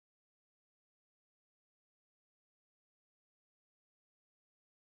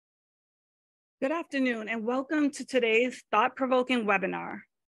Good afternoon and welcome to today's thought-provoking webinar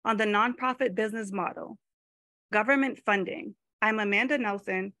on the nonprofit business model, government funding. I'm Amanda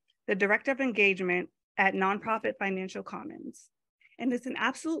Nelson, the Director of Engagement at Nonprofit Financial Commons. And it's an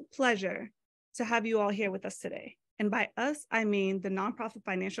absolute pleasure to have you all here with us today. And by us, I mean the Nonprofit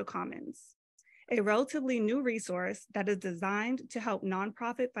Financial Commons, a relatively new resource that is designed to help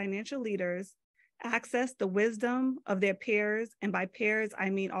nonprofit financial leaders access the wisdom of their peers, and by peers, I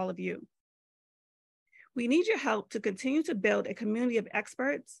mean all of you. We need your help to continue to build a community of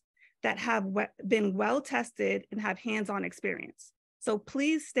experts that have been well-tested and have hands-on experience. So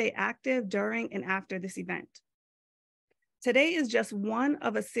please stay active during and after this event. Today is just one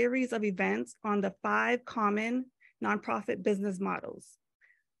of a series of events on the 5 common nonprofit business models.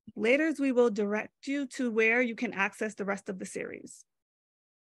 Later, we will direct you to where you can access the rest of the series.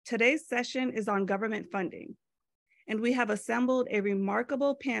 Today's session is on government funding, and we have assembled a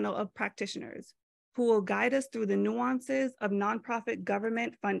remarkable panel of practitioners who will guide us through the nuances of nonprofit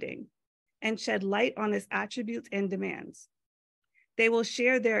government funding and shed light on its attributes and demands. They will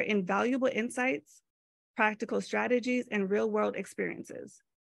share their invaluable insights, practical strategies, and real-world experiences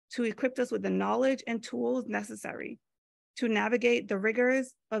to equip us with the knowledge and tools necessary to navigate the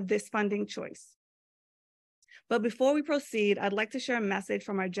rigors of this funding choice. But before we proceed, I'd like to share a message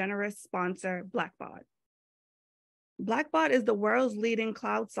from our generous sponsor, Blackbaud. Blackbaud is the world's leading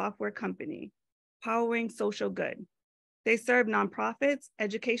cloud software company, powering social good. They serve nonprofits,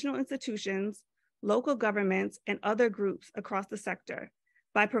 educational institutions, local governments, and other groups across the sector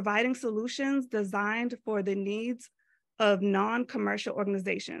by providing solutions designed for the needs of non-commercial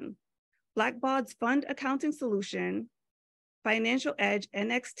organizations. Blackbaud's fund accounting solution, Financial Edge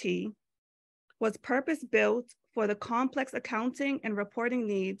NXT, was purpose-built for the complex accounting and reporting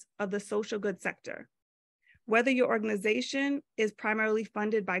needs of the social good sector. Whether your organization is primarily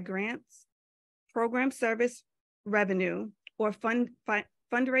funded by grants, program service revenue, or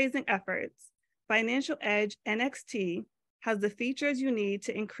fundraising efforts, Financial Edge NXT has the features you need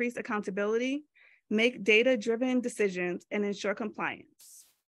to increase accountability, make data-driven decisions, and ensure compliance.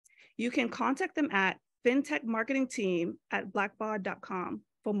 You can contact them at fintechmarketingteam@blackbaud.com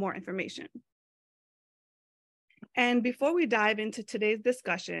for more information. And before we dive into today's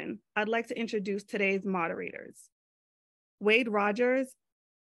discussion, I'd like to introduce today's moderators, Wade Rogers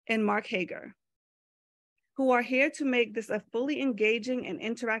and Mark Hager, who are here to make this a fully engaging and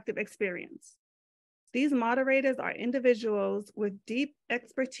interactive experience. These moderators are individuals with deep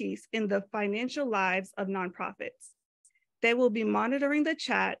expertise in the financial lives of nonprofits. They will be monitoring the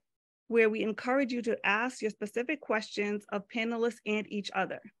chat, where we encourage you to ask your specific questions of panelists and each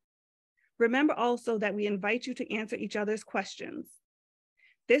other. Remember also that we invite you to answer each other's questions.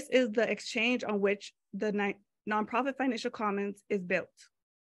 This is the exchange on which the Nonprofit Financial Commons is built.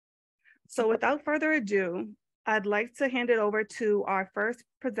 So without further ado, I'd like to hand it over to our first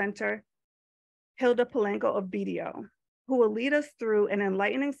presenter, Hilda Polanco of BDO, who will lead us through an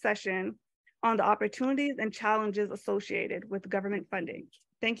enlightening session on the opportunities and challenges associated with government funding.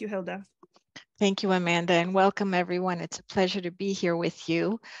 Thank you, Hilda. Thank you, Amanda, and welcome everyone. It's a pleasure to be here with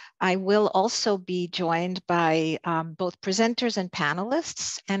you. I will also be joined by both presenters and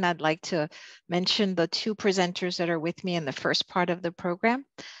panelists, and I'd like to mention the 2 presenters that are with me in the first part of the program.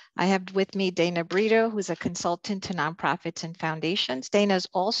 I have with me Dana Brito, who's a consultant to nonprofits and foundations. Dana is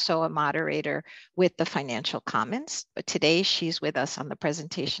also a moderator with the Financial Commons, but today she's with us on the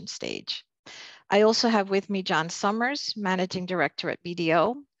presentation stage. I also have with me John Summers, Managing Director at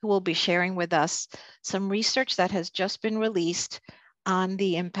BDO, who will be sharing with us some research that has just been released on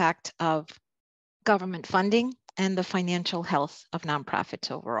the impact of government funding and the financial health of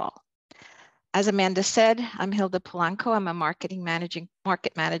nonprofits overall. As Amanda said, I'm Hilda Polanco. I'm a market managing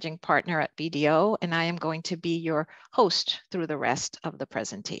partner at BDO, and I am going to be your host through the rest of the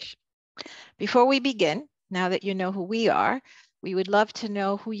presentation. Before we begin, now that you know who we are, we would love to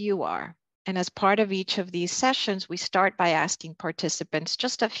know who you are. And as part of each of these sessions, we start by asking participants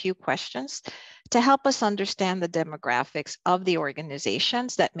just a few questions to help us understand the demographics of the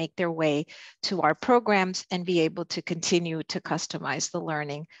organizations that make their way to our programs and be able to continue to customize the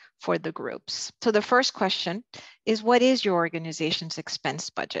learning for the groups. So the first question is, what is your organization's expense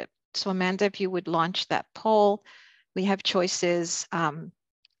budget? So Amanda, if you would launch that poll, we have choices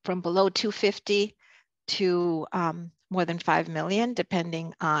from below 250 to more than 5 million,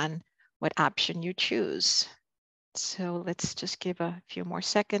 depending on what option you choose. So let's just give a few more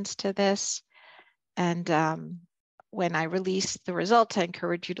seconds to this. And when I release the results, I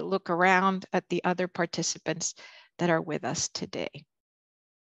encourage you to look around at the other participants that are with us today.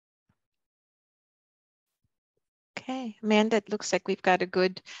 Okay, Amanda, it looks like we've got a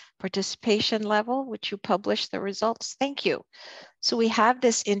good participation level, which you published the results. Thank you. So we have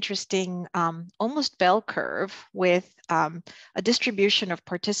this interesting almost bell curve with a distribution of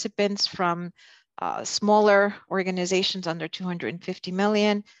participants from smaller organizations under 250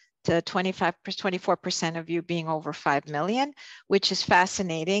 million to 24% of you being over 5 million, which is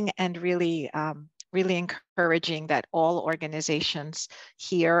fascinating and really, really encouraging that all organizations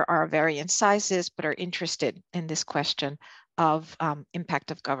here are varying sizes, but are interested in this question of impact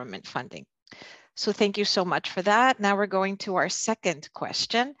of government funding. So thank you so much for that. Now we're going to our second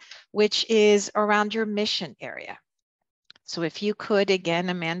question, which is around your mission area. So if you could, again,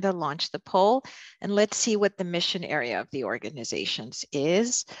 Amanda, launch the poll, and let's see what the mission area of the organizations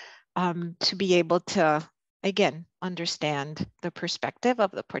is, to be able to, again, understand the perspective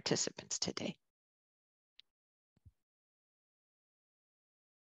of the participants today.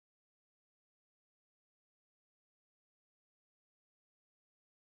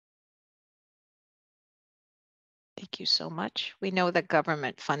 Thank you so much. We know that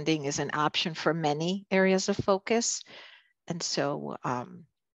government funding is an option for many areas of focus. And so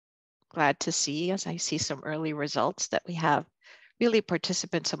glad to see, as I see some early results, that we have really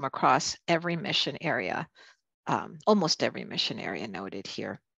participants from across every mission area, almost every mission area noted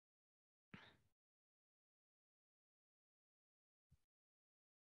here.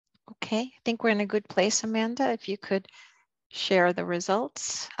 Okay, I think we're in a good place, Amanda, if you could share the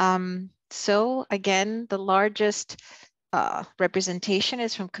results. So again, the largest representation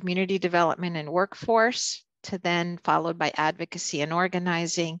is from community development and workforce, to then followed by advocacy and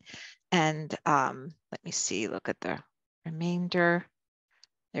organizing. And let me see, look at the remainder.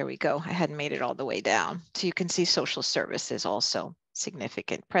 There we go. I hadn't made it all the way down. So you can see social services also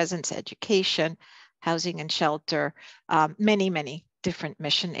significant presence, education, housing and shelter, many, many different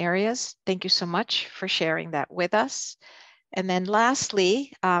mission areas. Thank you so much for sharing that with us. And then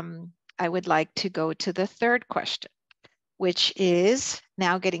lastly, I would like to go to the third question, which is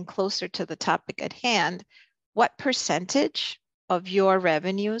now getting closer to the topic at hand. What percentage of your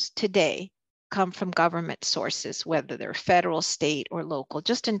revenues today come from government sources, whether they're federal, state, or local,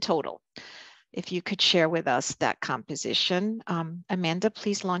 just in total? If you could share with us that composition. Amanda,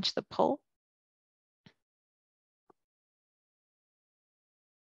 please launch the poll.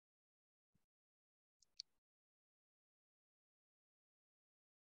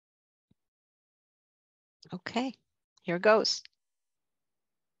 Okay, here goes.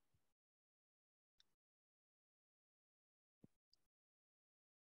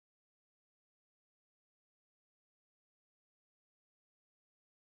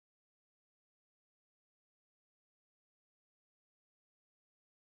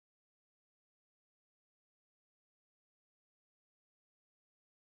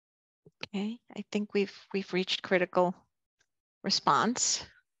 Okay, I think we've reached critical response.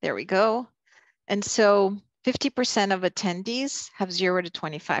 There we go. And so 50% of attendees have 0 to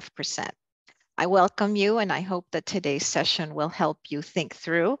 25%. I welcome you, and I hope that today's session will help you think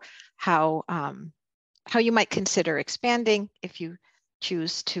through how you might consider expanding if you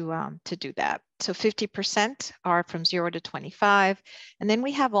choose to do that. So 50% are from 0 to 25, and then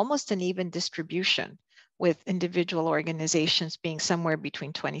we have almost an even distribution, with individual organizations being somewhere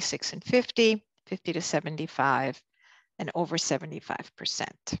between 26 and 50, 50 to 75, and over 75%.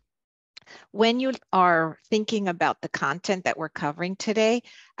 When you are thinking about the content that we're covering today,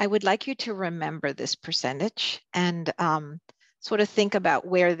 I would like you to remember this percentage and sort of think about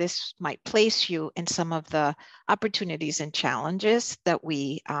where this might place you in some of the opportunities and challenges that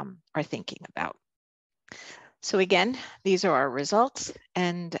we are thinking about. So again, these are our results,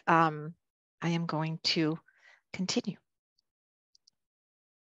 and I am going to continue.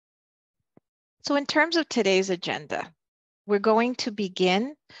 So in terms of today's agenda, we're going to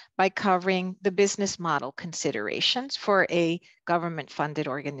begin by covering the business model considerations for a government-funded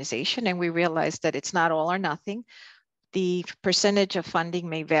organization. And we realize that it's not all or nothing. The percentage of funding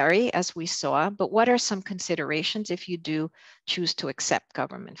may vary, as we saw, but what are some considerations if you do choose to accept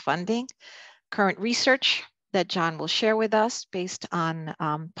government funding? Current research that John will share with us based on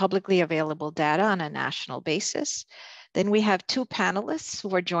publicly available data on a national basis. Then we have two panelists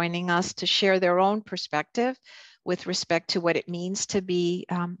who are joining us to share their own perspective with respect to what it means to be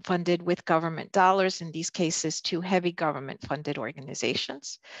funded with government dollars, in these cases, two heavy government-funded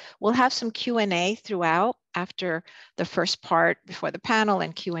organizations. We'll have some Q&A throughout after the first part before the panel,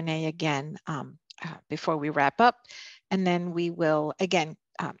 and Q&A again before we wrap up. And then we will, again,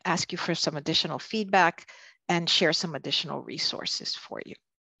 ask you for some additional feedback and share some additional resources for you.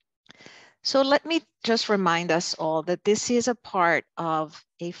 So let me just remind us all that this is a part of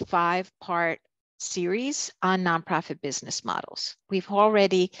a 5-part series on nonprofit business models. We've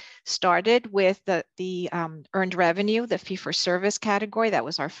already started with the earned revenue, the fee-for-service category. That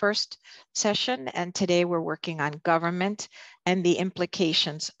was our first session. And today we're working on government and the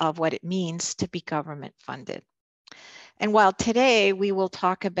implications of what it means to be government funded. And while today we will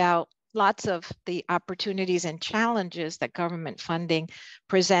talk about lots of the opportunities and challenges that government funding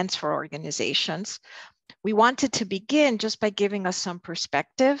presents for organizations, we wanted to begin just by giving us some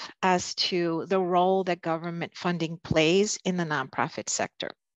perspective as to the role that government funding plays in the nonprofit sector.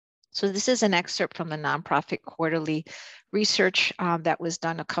 So this is an excerpt from the Nonprofit Quarterly research that was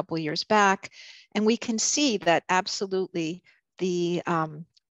done a couple years back. And we can see that absolutely the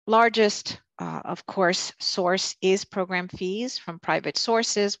largest, of course, source is program fees from private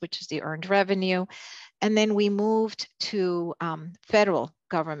sources, which is the earned revenue. And then we moved to federal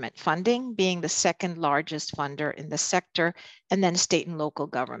government funding, being the second largest funder in the sector, and then state and local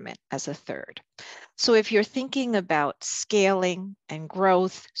government as a third. So if you're thinking about scaling and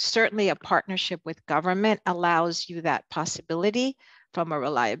growth, certainly a partnership with government allows you that possibility from a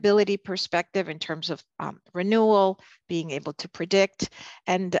reliability perspective in terms of renewal, being able to predict,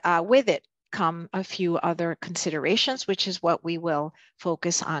 and with it come a few other considerations, which is what we will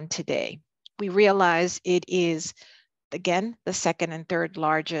focus on today. We realize it is, again, the second and third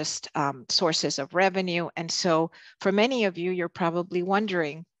largest sources of revenue. And so for many of you, you're probably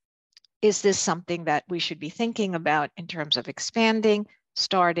wondering, is this something that we should be thinking about in terms of expanding,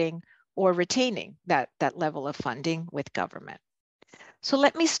 starting, or retaining that level of funding with government? So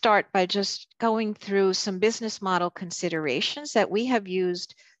let me start by just going through some business model considerations that we have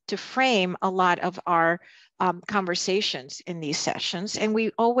used to frame a lot of our conversations in these sessions. And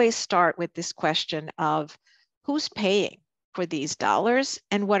we always start with this question of who's paying for these dollars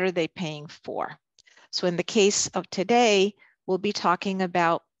and what are they paying for? So in the case of today, we'll be talking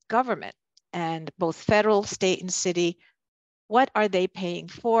about government and both federal, state, and city. What are they paying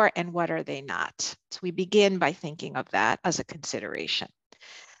for and what are they not? So we begin by thinking of that as a consideration.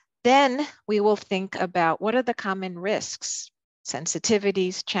 Then we will think about what are the common risks,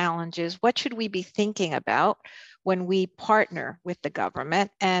 sensitivities, challenges. What should we be thinking about when we partner with the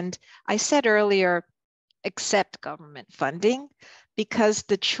government? And I said earlier, accept government funding, because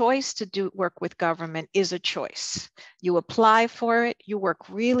the choice to do work with government is a choice. You apply for it, you work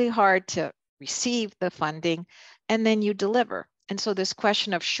really hard to receive the funding, and then you deliver. And so this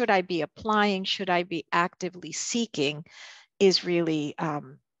question of should I be applying, should I be actively seeking, is really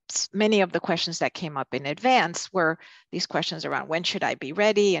many of the questions that came up in advance were these questions around when should I be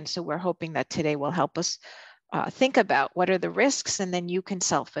ready? And so we're hoping that today will help us think about what are the risks, and then you can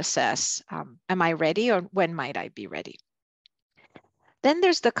self-assess, am I ready or when might I be ready? Then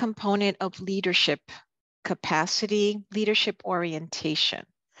there's the component of leadership capacity, leadership orientation.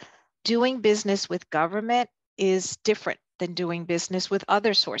 Doing business with government is different than doing business with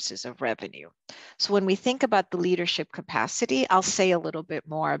other sources of revenue. So when we think about the leadership capacity, I'll say a little bit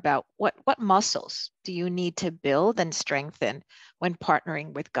more about what muscles do you need to build and strengthen when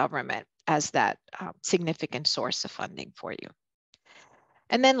partnering with government as that significant source of funding for you.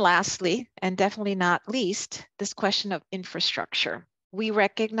 And then lastly, and definitely not least, this question of infrastructure. We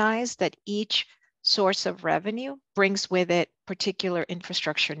recognize that each source of revenue brings with it particular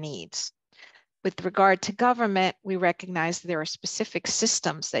infrastructure needs. With regard to government, we recognize there are specific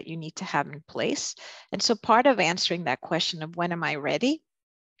systems that you need to have in place. And so part of answering that question of when am I ready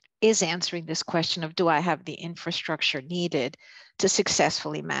is answering this question of do I have the infrastructure needed to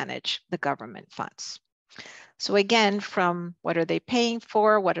successfully manage the government funds? So again, from what are they paying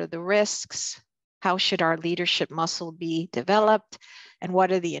for, what are the risks, how should our leadership muscle be developed, and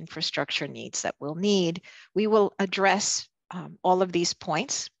what are the infrastructure needs that we'll need, we will address all of these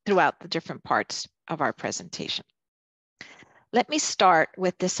points throughout the different parts of our presentation. Let me start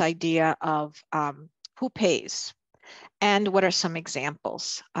with this idea of who pays and what are some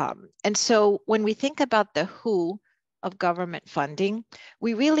examples. And so when we think about the who of government funding,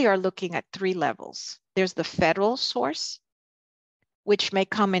 we really are looking at three levels. There's the federal source, which may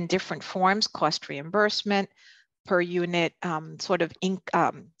come in different forms, cost reimbursement, per unit sort of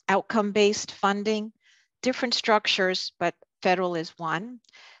outcome-based funding, different structures, but federal is one.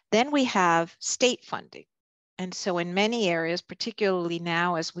 Then we have state funding. And so in many areas, particularly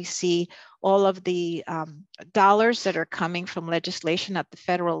now as we see all of the dollars that are coming from legislation at the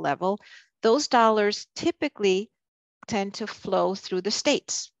federal level, those dollars typically tend to flow through the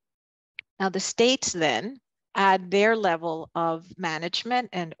states. Now the states then add their level of management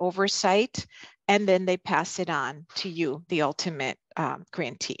and oversight, and then they pass it on to you, the ultimate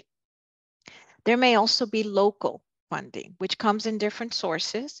grantee. There may also be local funding, which comes in different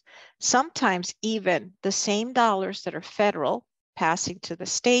sources, sometimes even the same dollars that are federal passing to the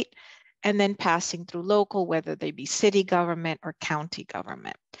state and then passing through local, whether they be city government or county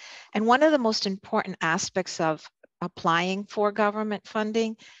government. And one of the most important aspects of applying for government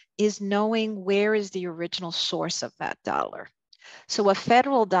funding is knowing where is the original source of that dollar. So a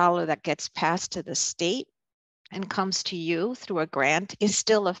federal dollar that gets passed to the state and comes to you through a grant is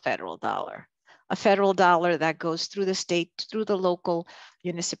still a federal dollar. A federal dollar that goes through the state, through the local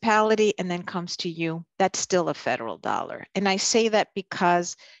municipality, and then comes to you, that's still a federal dollar. And I say that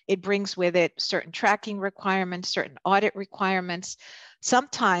because it brings with it certain tracking requirements, certain audit requirements.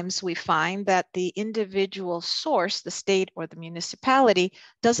 Sometimes we find that the individual source, the state or the municipality,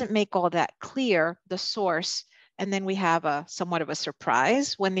 doesn't make all that clear, the source. And then we have a somewhat of a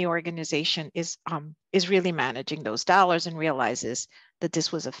surprise when the organization is really managing those dollars and realizes that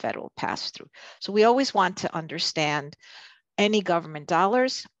this was a federal pass-through. So we always want to understand any government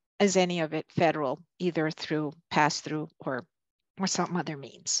dollars, is any of it federal, either through pass-through or some other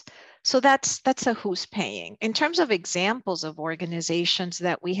means. So that's a who's paying. In terms of examples of organizations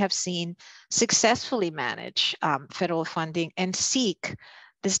that we have seen successfully manage federal funding and seek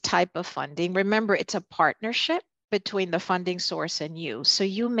this type of funding, remember it's a partnership between the funding source and you. So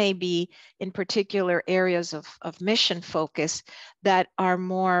you may be in particular areas of mission focus that are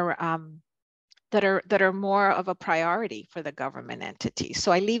more that are more of a priority for the government entity.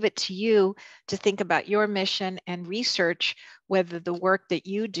 So I leave it to you to think about your mission and research whether the work that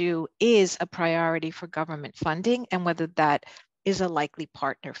you do is a priority for government funding and whether that is a likely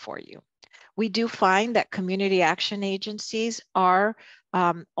partner for you. We do find that community action agencies are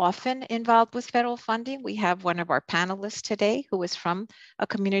often involved with federal funding. We have one of our panelists today who is from a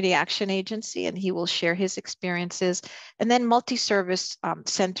community action agency, and he will share his experiences. And then multi-service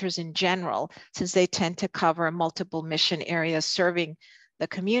centers in general, since they tend to cover multiple mission areas serving the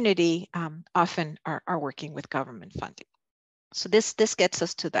community, often are working with government funding. So this gets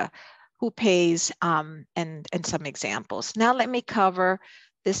us to the who pays and some examples. Now let me cover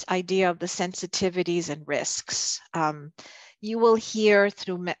this idea of the sensitivities and risks. You will hear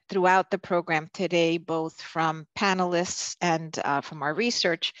throughout the program today, both from panelists and from our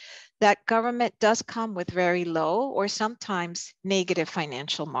research, that government does come with very low or sometimes negative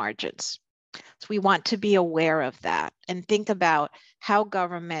financial margins. So we want to be aware of that and think about how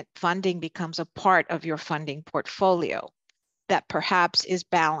government funding becomes a part of your funding portfolio that perhaps is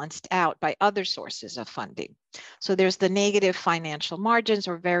balanced out by other sources of funding. So there's the negative financial margins,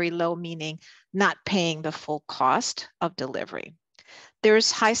 or very low, meaning not paying the full cost of delivery.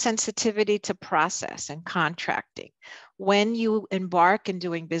 There's high sensitivity to process and contracting. When you embark in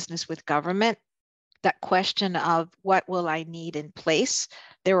doing business with government, that question of what will I need in place,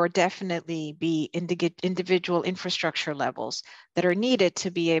 there will definitely be individual infrastructure levels that are needed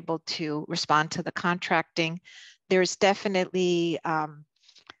to be able to respond to the contracting. There's definitely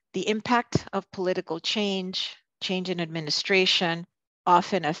the impact of political change in administration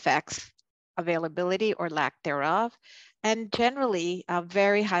often affects availability or lack thereof, and generally a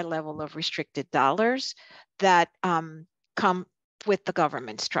very high level of restricted dollars that come with the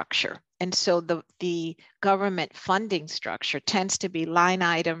government structure. And so the government funding structure tends to be line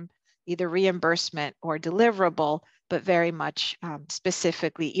item, either reimbursement or deliverable, but very much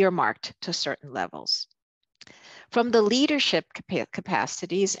specifically earmarked to certain levels. From the leadership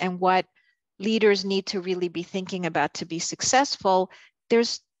capacities and what leaders need to really be thinking about to be successful,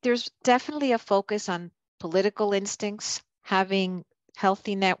 there's definitely a focus on political instincts, having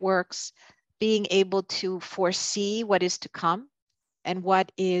healthy networks, being able to foresee what is to come and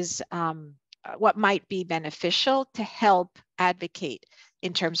what might be beneficial to help advocate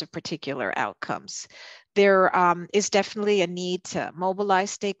in terms of particular outcomes. There is definitely a need to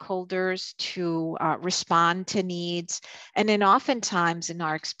mobilize stakeholders to respond to needs. And then oftentimes in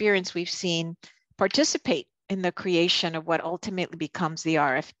our experience, we've seen participate in the creation of what ultimately becomes the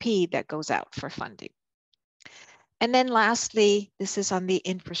RFP that goes out for funding. And then lastly, this is on the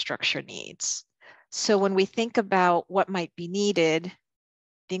infrastructure needs. So when we think about what might be needed,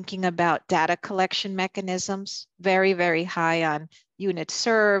 thinking about data collection mechanisms, very, very high on units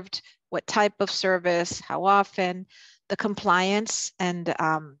served, what type of service, how often, the compliance, and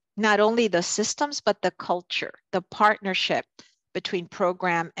not only the systems, but the culture, the partnership between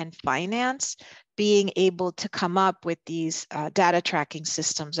program and finance, being able to come up with these data tracking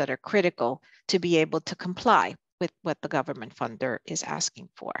systems that are critical to be able to comply with what the government funder is asking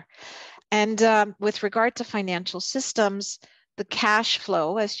for. And with regard to financial systems, the cash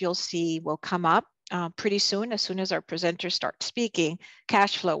flow, as you'll see, will come up pretty soon, as soon as our presenters start speaking,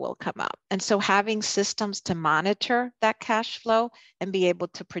 cash flow will come up. And so having systems to monitor that cash flow and be able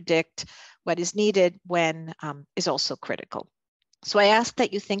to predict what is needed when is also critical. So I ask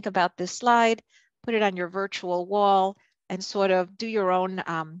that you think about this slide, put it on your virtual wall, and sort of do your own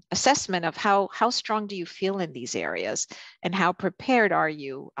assessment of how strong do you feel in these areas, and how prepared are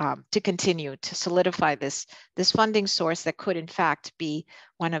you to continue to solidify this funding source that could in fact be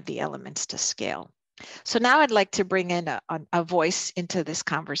one of the elements to scale. So now I'd like to bring in a voice into this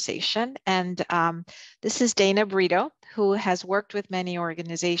conversation. And this is Dana Brito, who has worked with many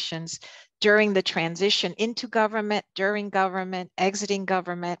organizations during the transition into government, during government, exiting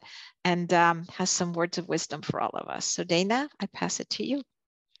government, and has some words of wisdom for all of us. So Dana, I pass it to you.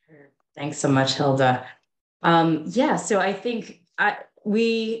 Thanks so much, Hilda. Yeah, so I think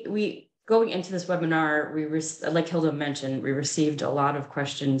we going into this webinar, like Hilda mentioned, we received a lot of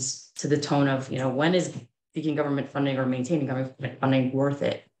questions to the tone of, when is seeking government funding or maintaining government funding worth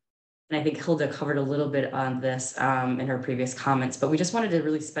it? And I think Hilda covered a little bit on this in her previous comments, but we just wanted to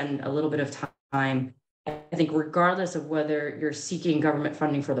really spend a little bit of time. I think regardless of whether you're seeking government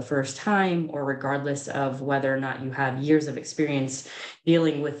funding for the first time, or regardless of whether or not you have years of experience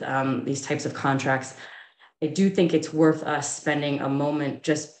dealing with these types of contracts, I do think it's worth us spending a moment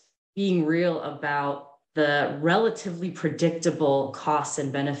just being real about the relatively predictable costs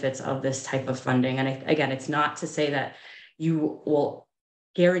and benefits of this type of funding. And again, it's not to say that you will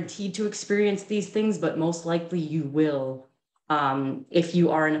guaranteed to experience these things, but most likely you will if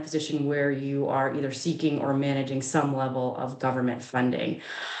you are in a position where you are either seeking or managing some level of government funding.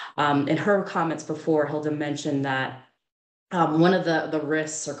 In her comments before, Hilda mentioned that one of the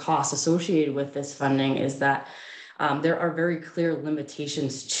risks or costs associated with this funding is that there are very clear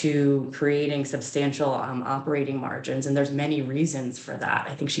limitations to creating substantial operating margins, and there's many reasons for that.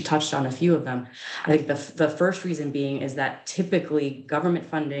 I think she touched on a few of them. I think the first reason being is that typically government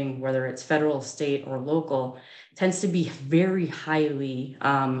funding, whether it's federal, state, or local, tends to be very highly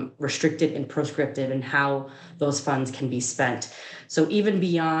restricted and prescriptive in how those funds can be spent. So even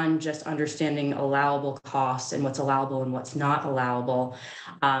beyond just understanding allowable costs and what's allowable and what's not allowable,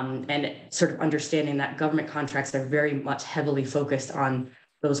 and sort of understanding that government contracts are very much heavily focused on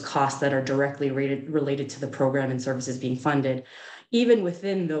those costs that are directly related to the program and services being funded. Even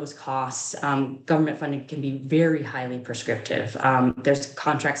within those costs, government funding can be very highly prescriptive. There's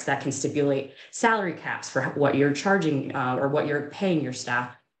contracts that can stipulate salary caps for what you're charging or what you're paying your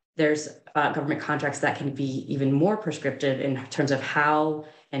staff. There's government contracts that can be even more prescriptive in terms of how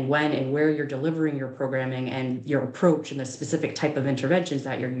and when and where you're delivering your programming and your approach and the specific type of interventions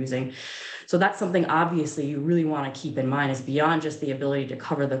that you're using. So that's something obviously you really want to keep in mind, is beyond just the ability to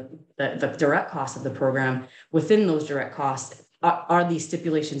cover the direct costs of the program. Within those direct costs, are these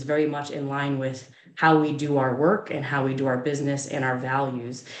stipulations very much in line with how we do our work and how we do our business and our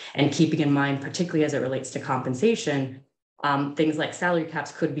values? And keeping in mind, particularly as it relates to compensation, things like salary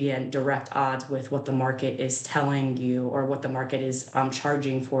caps could be in direct odds with what the market is telling you or what the market is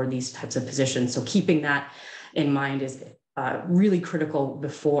charging for these types of positions. So keeping that in mind is really critical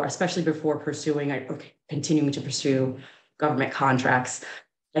especially before pursuing or continuing to pursue government contracts.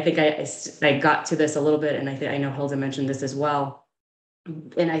 I think I got to this a little bit, and I know Hilda mentioned this as well.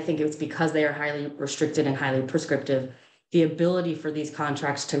 And I think it's because they are highly restricted and highly prescriptive. The ability for these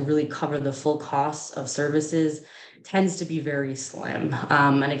contracts to really cover the full costs of services tends to be very slim.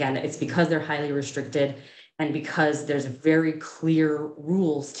 And again, it's because they're highly restricted and because there's very clear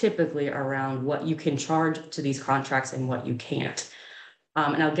rules typically around what you can charge to these contracts and what you can't.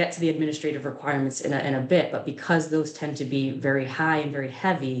 And I'll get to the administrative requirements in a bit, but because those tend to be very high and very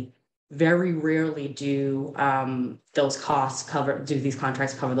heavy, very rarely do these contracts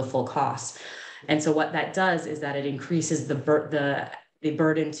cover the full costs. And so what that does is that it increases the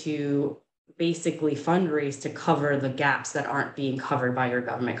burden to basically fundraise to cover the gaps that aren't being covered by your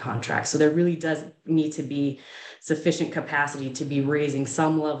government contracts. So there really does need to be sufficient capacity to be raising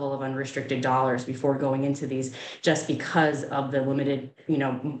some level of unrestricted dollars before going into these, just because of the limited,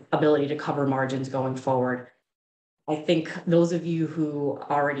 ability to cover margins going forward. I think those of you who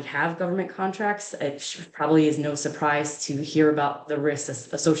already have government contracts, it probably is no surprise to hear about the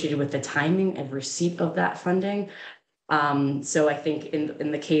risks associated with the timing and receipt of that funding. So I think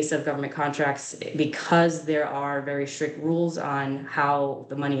in the case of government contracts, because there are very strict rules on how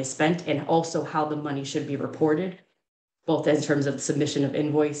the money is spent and also how the money should be reported, both in terms of submission of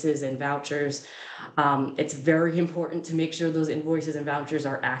invoices and vouchers, it's very important to make sure those invoices and vouchers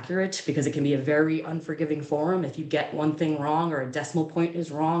are accurate, because it can be a very unforgiving forum if you get one thing wrong, or a decimal point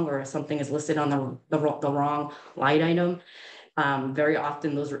is wrong, or something is listed on the wrong line item. Very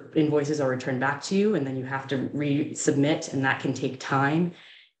often those invoices are returned back to you and then you have to resubmit, and that can take time.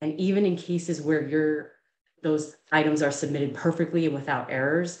 And even in cases where those items are submitted perfectly and without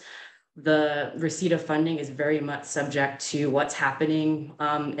errors, the receipt of funding is very much subject to what's happening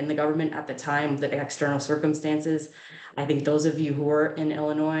in the government at the time, the external circumstances. I think those of you who were in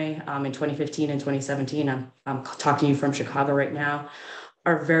Illinois in 2015 and 2017, I'm talking to you from Chicago right now,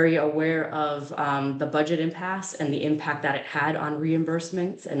 are very aware of the budget impasse and the impact that it had on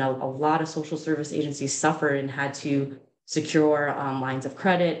reimbursements. And a lot of social service agencies suffered and had to secure lines of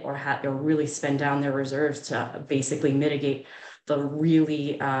credit or had to really spend down their reserves to basically mitigate the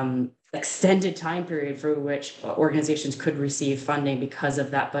really extended time period for which organizations could receive funding because of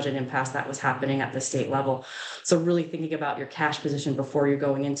that budget impasse that was happening at the state level. So really thinking about your cash position before you're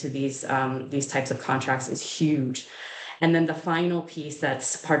going into these types of contracts is huge. And then the final piece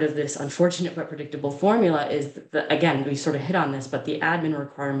that's part of this unfortunate but predictable formula is again, we sort of hit on this, but the admin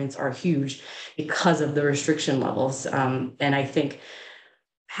requirements are huge because of the restriction levels. And I think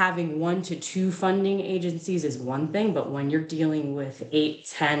having 1 to 2 funding agencies is one thing, but when you're dealing with 8,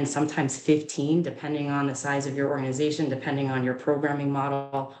 10, sometimes 15, depending on the size of your organization, depending on your programming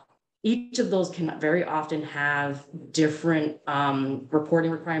model, each of those can very often have different reporting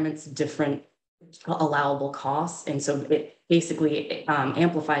requirements, different allowable costs. And so it basically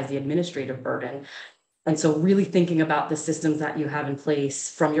amplifies the administrative burden. And so really thinking about the systems that you have in place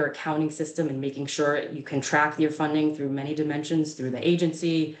from your accounting system and making sure you can track your funding through many dimensions, through the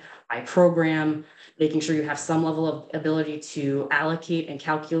agency, by program, making sure you have some level of ability to allocate and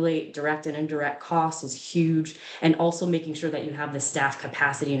calculate direct and indirect costs is huge. And also making sure that you have the staff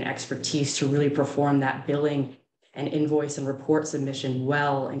capacity and expertise to really perform that billing and invoice and report submission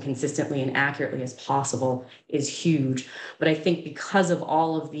well and consistently and accurately as possible is huge. But I think because of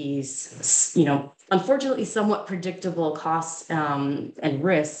all of these, unfortunately somewhat predictable costs and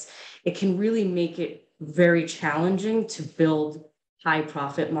risks, it can really make it very challenging to build high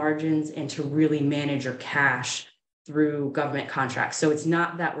profit margins and to really manage your cash through government contracts. So it's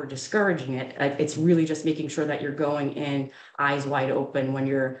not that we're discouraging it. It's really just making sure that you're going in eyes wide open when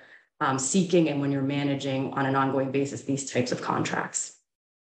you're seeking and when you're managing on an ongoing basis these types of contracts.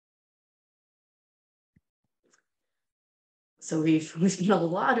 So we've spent a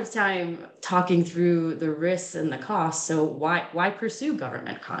lot of time talking through the risks and the costs. So why pursue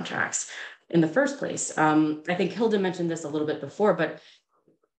government contracts in the first place? I think Hilda mentioned this a little bit before, but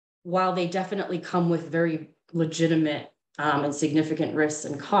while they definitely come with very legitimate and significant risks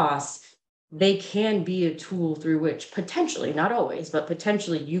and costs, they can be a tool through which potentially, not always, but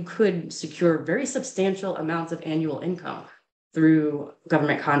potentially you could secure very substantial amounts of annual income through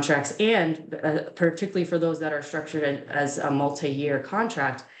government contracts. And particularly for those that are structured as a multi-year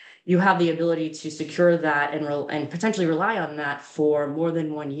contract, you have the ability to secure that and potentially rely on that for more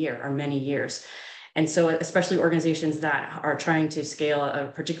than 1 year or many years. And so especially organizations that are trying to scale a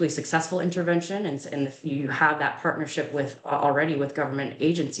particularly successful intervention, and if you have that partnership already with government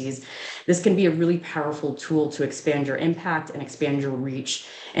agencies, this can be a really powerful tool to expand your impact and expand your reach,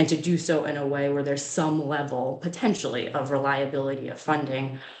 and to do so in a way where there's some level potentially of reliability of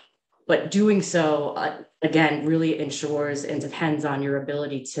funding. But doing so, again, really ensures and depends on your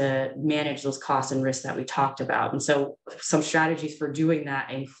ability to manage those costs and risks that we talked about. And so some strategies for doing that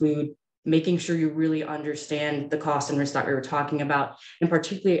include making sure you really understand the cost and risk that we were talking about, and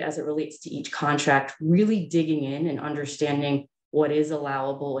particularly as it relates to each contract, really digging in and understanding what is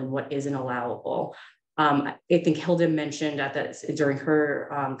allowable and what isn't allowable. I think Hilda mentioned during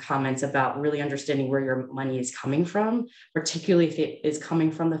her comments about really understanding where your money is coming from, particularly if it is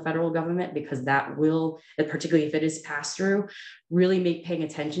coming from the federal government, because that will, particularly if it is passed through, really paying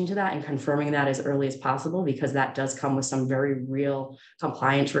attention to that and confirming that as early as possible, because that does come with some very real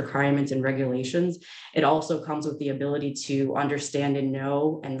compliance requirements and regulations. It also comes with the ability to understand and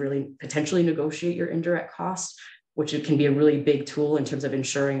know and really potentially negotiate your indirect costs, which it can be a really big tool in terms of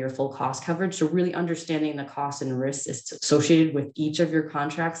ensuring your full cost coverage. So really understanding the costs and risks associated with each of your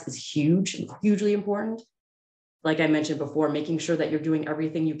contracts is hugely important. Like I mentioned before, making sure that you're doing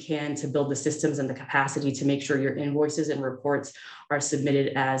everything you can to build the systems and the capacity to make sure your invoices and reports are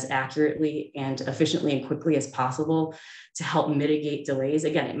submitted as accurately and efficiently and quickly as possible to help mitigate delays.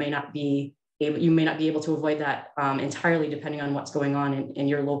 Again, you may not be able to avoid that entirely, depending on what's going on in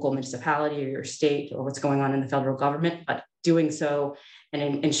your local municipality or your state, or what's going on in the federal government, but doing so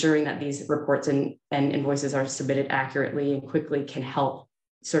and ensuring that these reports and invoices are submitted accurately and quickly can help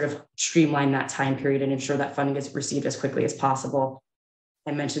sort of streamline that time period and ensure that funding is received as quickly as possible.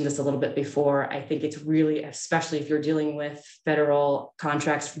 I mentioned this a little bit before. I think it's really, especially if you're dealing with federal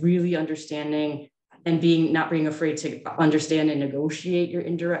contracts, really understanding and not being afraid to understand and negotiate your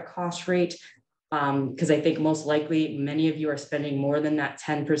indirect cost rate. Because I think most likely many of you are spending more than that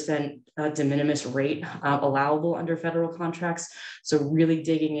 10% de minimis rate allowable under federal contracts. So really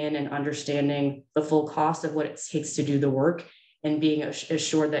digging in and understanding the full cost of what it takes to do the work and being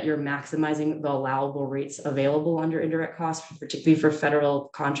assured that you're maximizing the allowable rates available under indirect costs, particularly for federal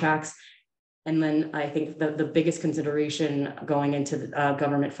contracts. And then I think the biggest consideration going into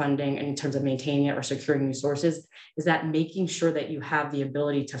government funding in terms of maintaining it or securing new sources is that making sure that you have the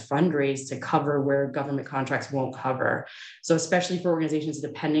ability to fundraise to cover where government contracts won't cover. So especially for organizations,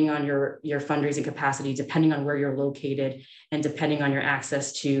 depending on your fundraising capacity, depending on where you're located, and depending on your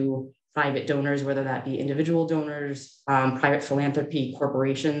access to private donors, whether that be individual donors, private philanthropy,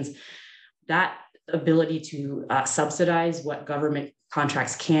 corporations, that ability to subsidize what government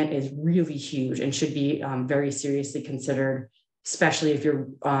contracts can't is really huge and should be very seriously considered, especially if you're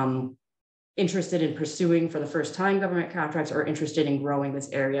interested in pursuing for the first time government contracts or interested in growing this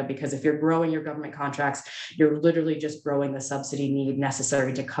area. Because if you're growing your government contracts, you're literally just growing the subsidy need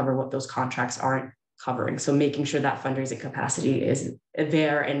necessary to cover what those contracts aren't covering. So making sure that fundraising capacity is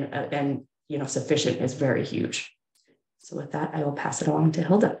there and sufficient is very huge. So with that, I will pass it along to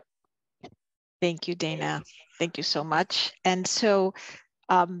Hilda. Thank you, Dana. Thank you so much. And so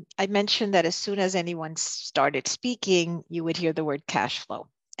I mentioned that as soon as anyone started speaking, you would hear the word cash flow.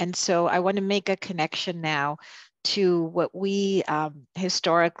 And so I want to make a connection now to what we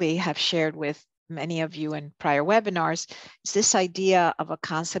historically have shared with many of you in prior webinars, is this idea of a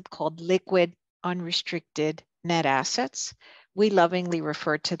concept called liquid, unrestricted net assets. We lovingly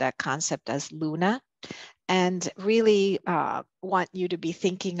refer to that concept as LUNA, and really want you to be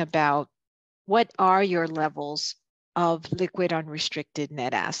thinking about what are your levels of liquid unrestricted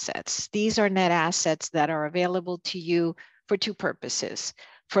net assets. These are net assets that are available to you for two purposes.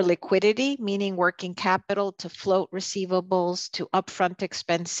 For liquidity, meaning working capital to float receivables, to upfront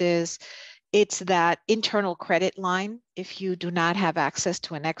expenses. It's that internal credit line, if you do not have access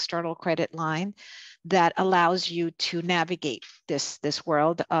to an external credit line, that allows you to navigate this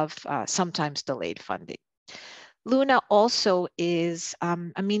world of sometimes delayed funding. Luna also is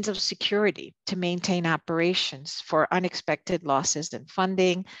a means of security to maintain operations for unexpected losses in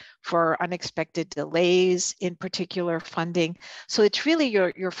funding, for unexpected delays in particular funding. So it's really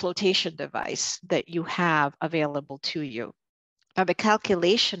your flotation device that you have available to you. Now, the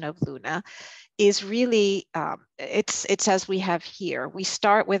calculation of Luna is really, it's as we have here. We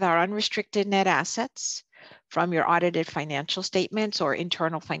start with our unrestricted net assets from your audited financial statements or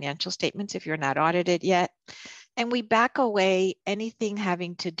internal financial statements if you're not audited yet. And we back away anything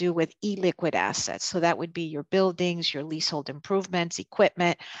having to do with illiquid assets. So that would be your buildings, your leasehold improvements,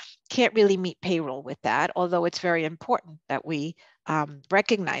 equipment. Can't really meet payroll with that, although it's very important that we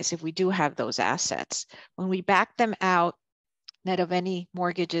recognize if we do have those assets. When we back them out, net of any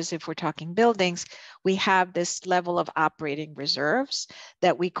mortgages, if we're talking buildings, we have this level of operating reserves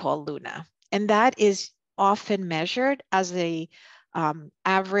that we call Luna. And that is often measured as a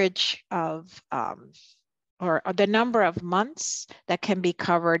average of or the number of months that can be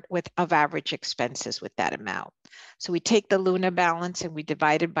covered of average expenses with that amount. So we take the Luna balance and we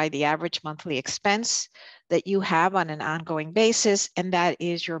divide it by the average monthly expense that you have on an ongoing basis, and that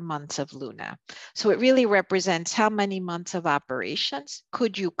is your months of Luna. So it really represents how many months of operations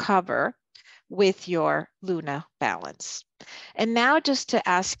could you cover with your Luna balance. And now just to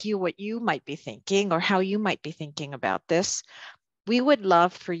ask you what you might be thinking or how you might be thinking about this, we would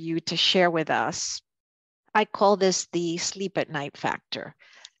love for you to share with us, I call this the sleep at night factor.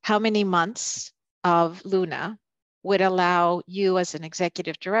 How many months of Luna would allow you as an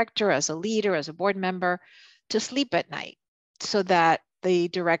executive director, as a leader, as a board member to sleep at night so that the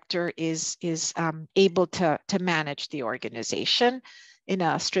director is able to manage the organization in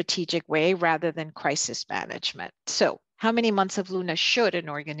a strategic way rather than crisis management. So how many months of Luna should an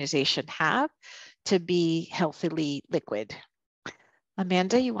organization have to be healthily liquid?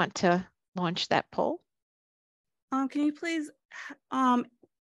 Amanda, you want to launch that poll? Can you please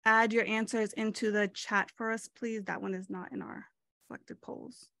add your answers into the chat for us, please? That one is not in our selected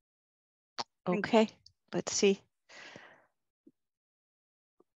polls. Okay, let's see.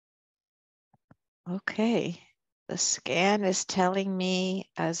 Okay, the scan is telling me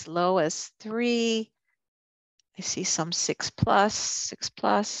as low as 3. I see some 6+,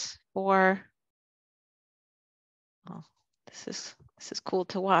 6+, 4. Oh, this is cool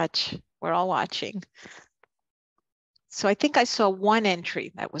to watch. We're all watching. So I think I saw one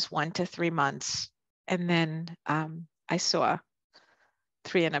entry that was 1 to 3 months. And then I saw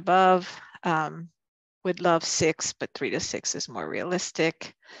 3 and above. Would love 6, but 3 to 6 is more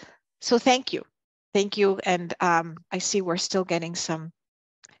realistic. So thank you. Thank you. And I see we're still getting some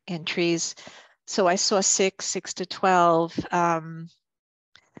entries. So I saw 6 to 12.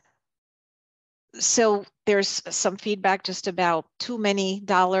 So there's some feedback just about too many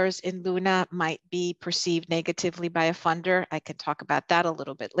dollars in Luna might be perceived negatively by a funder. I can talk about that a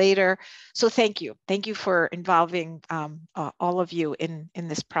little bit later. So thank you. Thank you for involving all of you in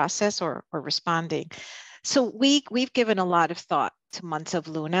this process or responding. So we've given a lot of thought to Months of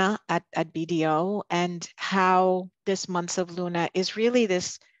Luna at BDO and how this Months of Luna is really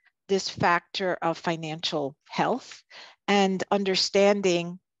this factor of financial health and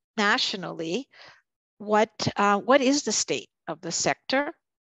understanding nationally what is the state of the sector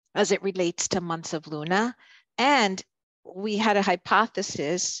as it relates to Months of Luna. And we had a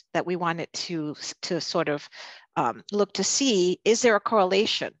hypothesis that we wanted to sort of look to see, is there a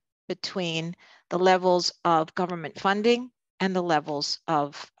correlation between the levels of government funding and the levels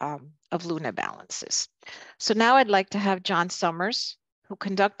of Luna balances? So now I'd like to have John Summers, who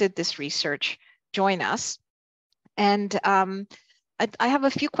conducted this research, join us. And I have a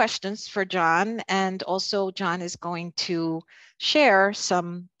few questions for John, and also John is going to share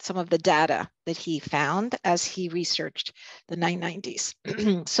some of the data that he found as he researched the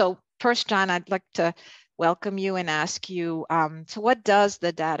 990s. So first, John, I'd like to welcome you and ask you, so what does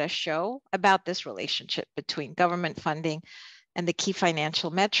the data show about this relationship between government funding and the key financial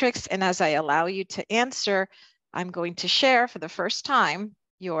metrics? And as I allow you to answer, I'm going to share for the first time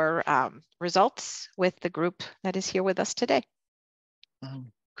your results with the group that is here with us today.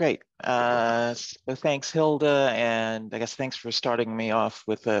 Great. So thanks, Hilda, and I guess thanks for starting me off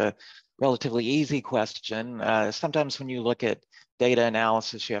with a relatively easy question. Sometimes when you look at data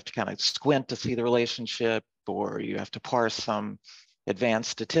analysis, you have to kind of squint to see the relationship, or you have to parse some advanced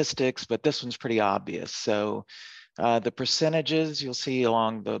statistics, but this one's pretty obvious. So the percentages you'll see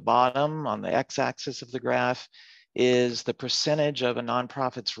along the bottom on the x-axis of the graph is the percentage of a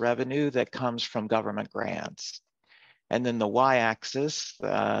nonprofit's revenue that comes from government grants. And then the y-axis,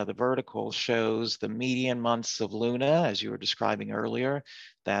 the vertical, shows the median months of Luna, as you were describing earlier.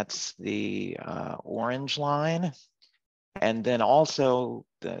 That's the orange line. And then also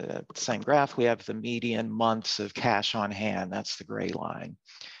the same graph, we have the median months of cash on hand. That's the gray line.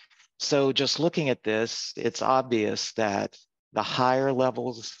 So just looking at this, it's obvious that the higher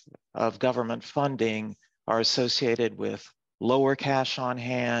levels of government funding are associated with lower cash on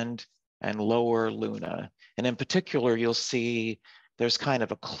hand and lower Luna. And in particular, you'll see there's kind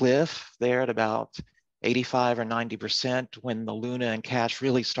of a cliff there at about 85 or 90% when the Luna and cash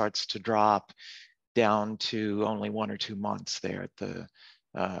really starts to drop down to only 1 or 2 months there at the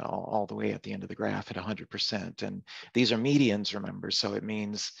all the way at the end of the graph at 100%. And these are medians, remember, so it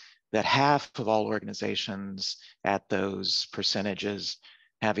means that half of all organizations at those percentages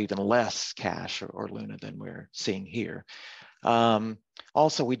have even less cash or Luna than we're seeing here.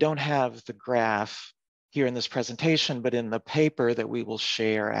 Also, we don't have the graph here in this presentation, but in the paper that we will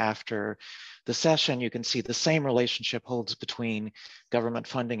share after the session, you can see the same relationship holds between government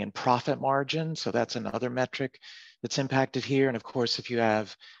funding and profit margin. So that's another metric that's impacted here. And of course, if you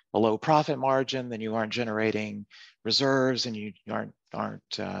have a low profit margin, then you aren't generating reserves and you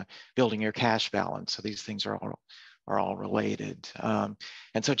aren't building your cash balance. So these things are all related. And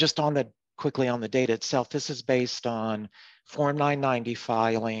so just quickly on the data itself, this is based on Form 990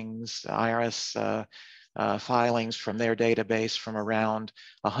 filings, IRS filings from their database from around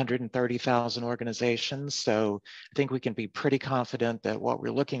 130,000 organizations. So I think we can be pretty confident that what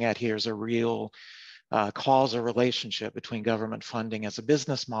we're looking at here is a real causal relationship between government funding as a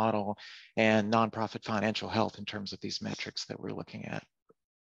business model and nonprofit financial health in terms of these metrics that we're looking at.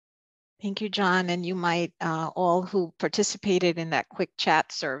 Thank you, John. And you might, all who participated in that quick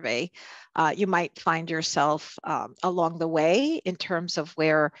chat survey, you might find yourself along the way in terms of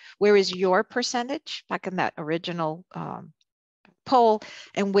where is your percentage back in that original poll,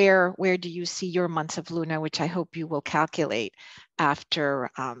 and where do you see your months of Luna, which I hope you will calculate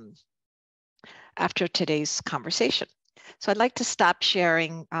after today's conversation. So I'd like to stop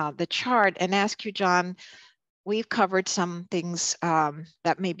sharing the chart and ask you, John, we've covered some things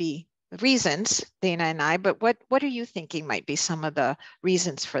that may be reasons, Dana and I, but what are you thinking might be some of the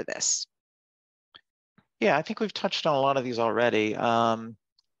reasons for this? Yeah, I think we've touched on a lot of these already. I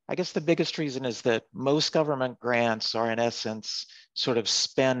guess the biggest reason is that most government grants are in essence sort of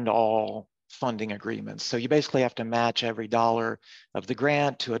spend all funding agreements. So you basically have to match every dollar of the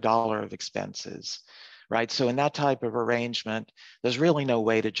grant to a dollar of expenses, right? So in that type of arrangement, there's really no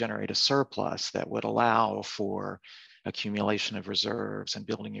way to generate a surplus that would allow for accumulation of reserves and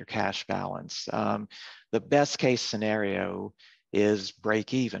building your cash balance. The best case scenario is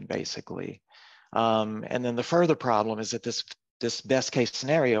break even, basically. And then the further problem is that this best case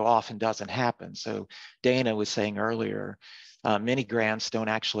scenario often doesn't happen. So Dana was saying earlier, many grants don't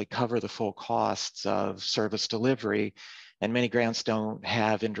actually cover the full costs of service delivery, and many grants don't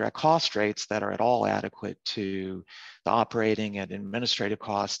have indirect cost rates that are at all adequate to the operating and administrative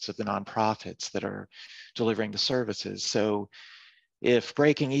costs of the nonprofits that are delivering the services. So if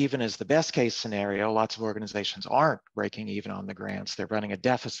breaking even is the best case scenario, lots of organizations aren't breaking even on the grants, they're running a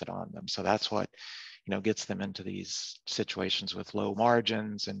deficit on them. So that's what gets them into these situations with low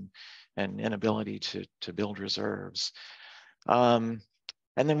margins and inability to build reserves.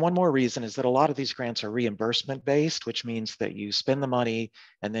 And then one more reason is that a lot of these grants are reimbursement based, which means that you spend the money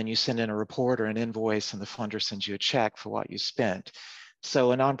and then you send in a report or an invoice and the funder sends you a check for what you spent.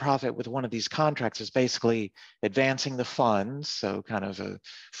 So a nonprofit with one of these contracts is basically advancing the funds, so kind of a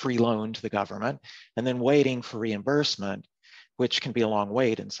free loan to the government, and then waiting for reimbursement, which can be a long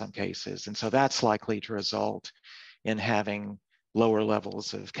wait in some cases. And so that's likely to result in having lower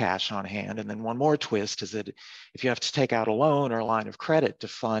levels of cash on hand. And then one more twist is that if you have to take out a loan or a line of credit to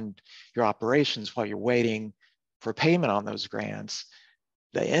fund your operations while you're waiting for payment on those grants,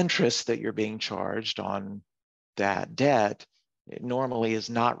 the interest that you're being charged on that debt normally is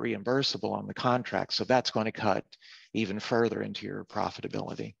not reimbursable on the contract. So that's going to cut even further into your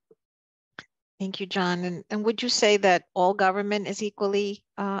profitability. Thank you, John. And would you say that all government is equally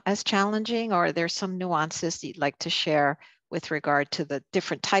as challenging, or are there some nuances that you'd like to share with regard to the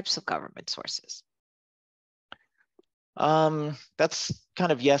different types of government sources? That's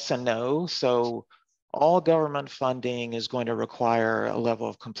kind of yes and no. So all government funding is going to require a level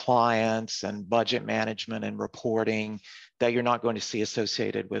of compliance and budget management and reporting that you're not going to see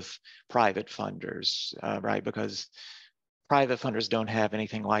associated with private funders, right? Because private funders don't have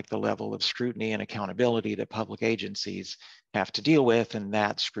anything like the level of scrutiny and accountability that public agencies have to deal with, and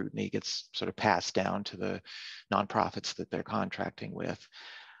that scrutiny gets sort of passed down to the nonprofits that they're contracting with.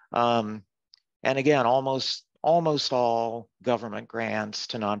 And again, almost all government grants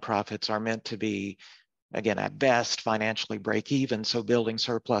to nonprofits are meant to be, again, at best, financially break even, so building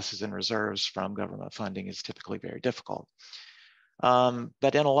surpluses and reserves from government funding is typically very difficult.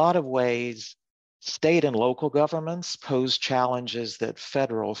 But in a lot of ways, state and local governments pose challenges that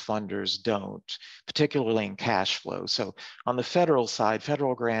federal funders don't, particularly in cash flow. So on the federal side,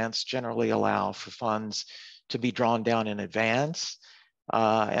 federal grants generally allow for funds to be drawn down in advance.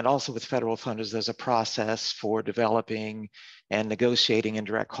 And also with federal funders, there's a process for developing and negotiating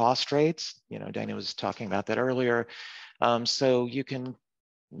indirect cost rates. Dana was talking about that earlier. So you can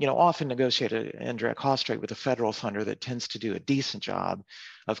often negotiate an indirect cost rate with a federal funder that tends to do a decent job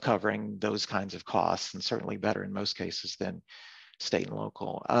of covering those kinds of costs, and certainly better in most cases than state and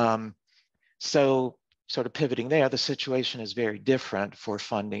local. So sort of pivoting there, the situation is very different for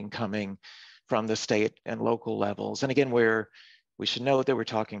funding coming from the state and local levels. And again, we should note that we're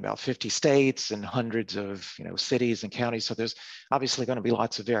talking about 50 states and hundreds of cities and counties. So there's obviously going to be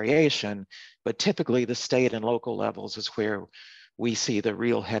lots of variation, but typically the state and local levels is where we see the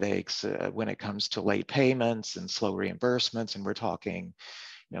real headaches when it comes to late payments and slow reimbursements. And we're talking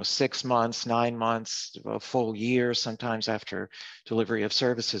 6 months, 9 months, a full year, sometimes after delivery of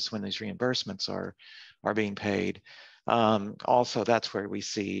services when these reimbursements are being paid. Also, that's where we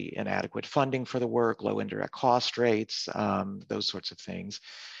see inadequate funding for the work, low indirect cost rates, those sorts of things.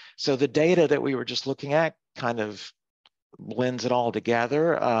 So the data that we were just looking at kind of blends it all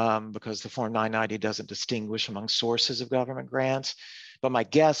together because the Form 990 doesn't distinguish among sources of government grants. But my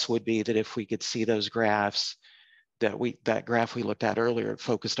guess would be that if we could see those graphs, that graph we looked at earlier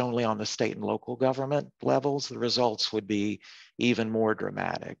focused only on the state and local government levels, the results would be even more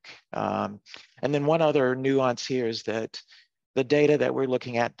dramatic. And then one other nuance here is that the data that we're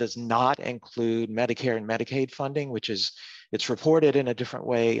looking at does not include Medicare and Medicaid funding, which is, it's reported in a different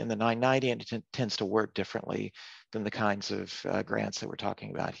way in the 990, and it tends to work differently than the kinds of grants that we're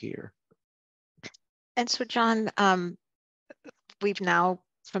talking about here. And so, John, we've now,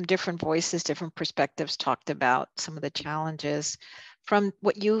 from different voices, different perspectives, talked about some of the challenges. From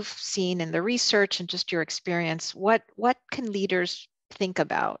what you've seen in the research and just your experience, what can leaders think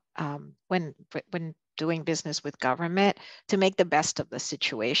about when doing business with government to make the best of the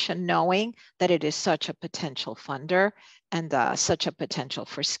situation, knowing that it is such a potential funder and such a potential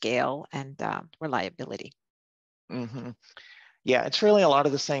for scale and reliability? Mm-hmm. Yeah, it's really a lot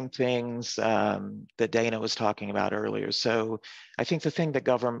of the same things that Dana was talking about earlier. So I think the thing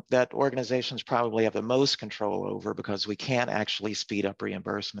that organizations probably have the most control over, because we can't actually speed up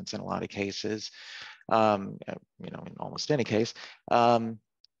reimbursements in a lot of cases, in almost any case.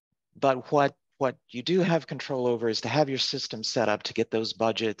 But what what you do have control over is to have your system set up to get those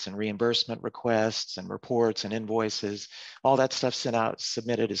budgets and reimbursement requests and reports and invoices, all that stuff sent out,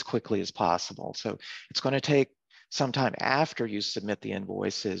 submitted as quickly as possible. So it's going to take some time after you submit the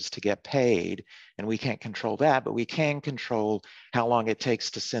invoices to get paid, and we can't control that, but we can control how long it takes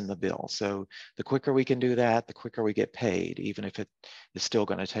to send the bill. So the quicker we can do that, the quicker we get paid, even if it is still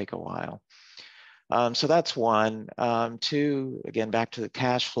going to take a while. So that's one. Two, again, back to the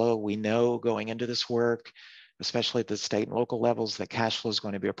cash flow. We know going into this work, especially at the state and local levels, that cash flow is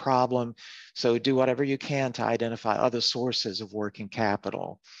going to be a problem. So do whatever you can to identify other sources of working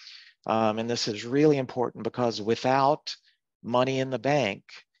capital. And this is really important because without money in the bank,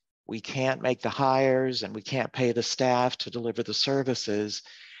 we can't make the hires and we can't pay the staff to deliver the services.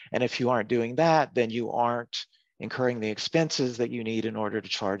 And if you aren't doing that, then you aren't incurring the expenses that you need in order to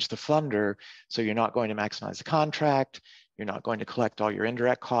charge the funder. So you're not going to maximize the contract. You're not going to collect all your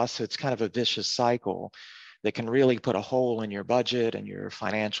indirect costs. So it's kind of a vicious cycle that can really put a hole in your budget and your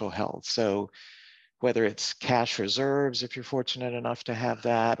financial health. So whether it's cash reserves, if you're fortunate enough to have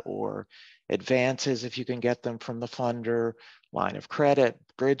that, or advances, if you can get them from the funder, line of credit,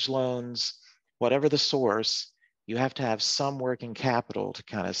 bridge loans, whatever the source, you have to have some working capital to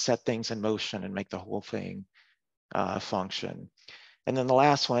kind of set things in motion and make the whole thing function. And then the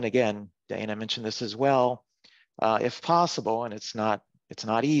last one, again, Dana mentioned this as well, if possible, and it's not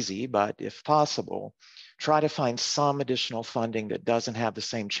easy, but if possible, try to find some additional funding that doesn't have the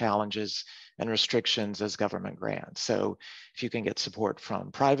same challenges and restrictions as government grants. So if you can get support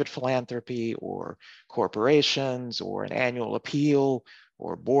from private philanthropy or corporations or an annual appeal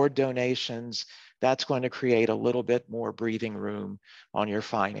or board donations, that's going to create a little bit more breathing room on your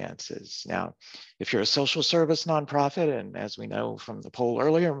finances. Now, if you're a social service nonprofit, and as we know from the poll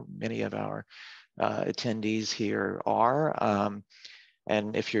earlier, many of our attendees here are,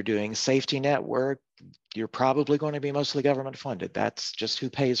 and if you're doing safety net work, you're probably going to be mostly government funded. That's just who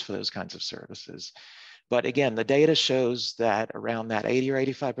pays for those kinds of services. But again, the data shows that around that 80 or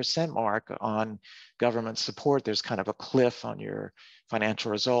 85% mark on government support, there's kind of a cliff on your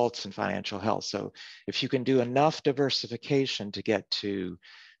financial results and financial health. So if you can do enough diversification to get to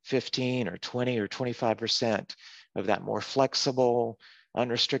 15 or 20 or 25% of that more flexible,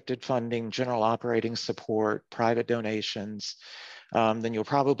 unrestricted funding, general operating support, private donations, then you'll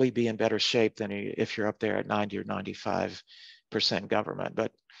probably be in better shape than if you're up there at 90 or 95% government.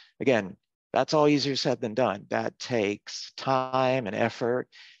 But again, that's all easier said than done. That takes time and effort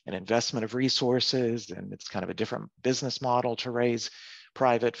and investment of resources, and it's kind of a different business model to raise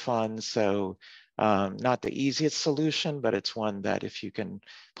private funds. So not the easiest solution, but it's one that if you can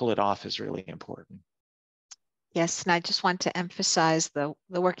pull it off is really important. Yes, and I just want to emphasize the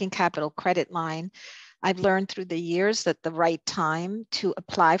working capital credit line. I've learned through the years that the right time to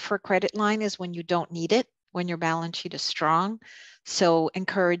apply for a credit line is when you don't need it, when your balance sheet is strong. So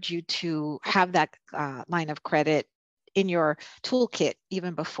encourage you to have that line of credit in your toolkit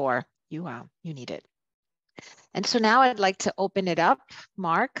even before you need it. And so now I'd like to open it up.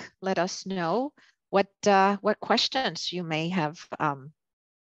 Mark, let us know what questions you may have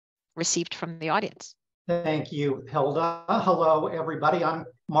received from the audience. Thank you, Hilda. Hello, everybody. I'm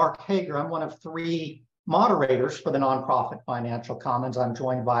Mark Hager. I'm one of 3 moderators for the Nonprofit Financial Commons. I'm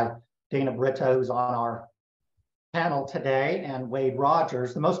joined by Dana Brito, who's on our panel today, and Wade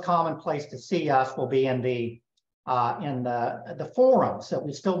Rogers. The most common place to see us will be in the forums. So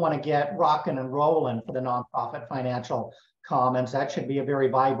we still want to get rocking and rolling for the Nonprofit Financial Commons. That should be a very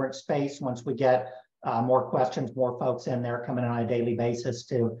vibrant space once we get more questions, more folks in there coming in on a daily basis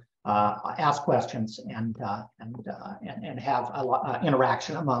to ask questions and have a lot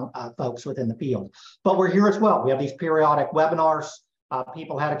interaction among folks within the field. But we're here as well. We have these periodic webinars.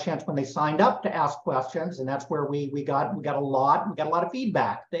 People had a chance when they signed up to ask questions, and that's where we got a lot of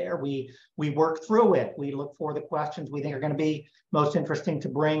feedback there. We worked through it. We look for the questions we think are going to be most interesting to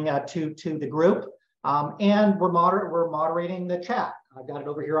bring to the group, and we're moderating the chat. I've got it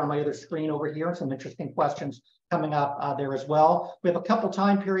over here on my other screen over here, and some interesting questions coming up there as well. We have a couple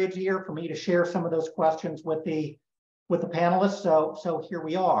time periods here for me to share some of those questions with the panelists. So here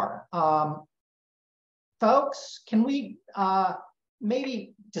we are. Folks, can we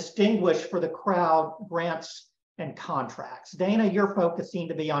maybe distinguish for the crowd grants and contracts? Dana, your focus seemed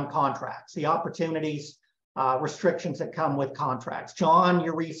to be on contracts, the opportunities, restrictions that come with contracts. John,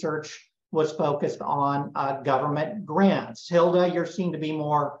 your research was focused on government grants. Hilda, you seem to be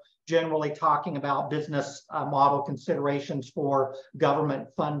more generally talking about business model considerations for government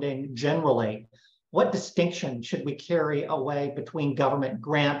funding generally. What distinction should we carry away between government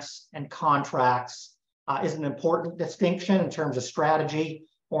grants and contracts? Is an important distinction in terms of strategy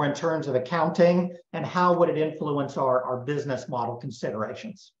or in terms of accounting, and how would it influence our business model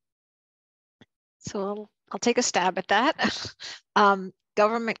considerations? So I'll take a stab at that.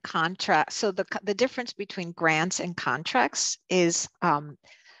 Government contract. So the difference between grants and contracts is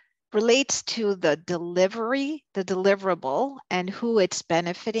relates to the delivery, the deliverable, and who it's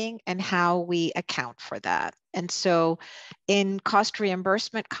benefiting and how we account for that. And so in cost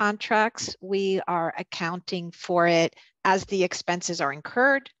reimbursement contracts, we are accounting for it as the expenses are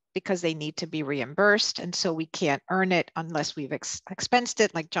incurred because they need to be reimbursed. And so we can't earn it unless we've expensed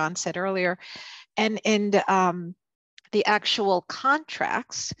it, like John said earlier. And in the actual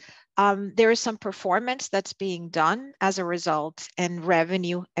contracts, there is some performance that's being done as a result, and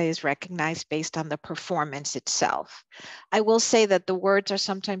revenue is recognized based on the performance itself. I will say that the words are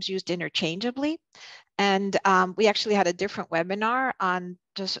sometimes used interchangeably, and we actually had a different webinar on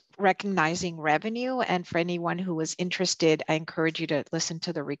just recognizing revenue. And for anyone who was interested, I encourage you to listen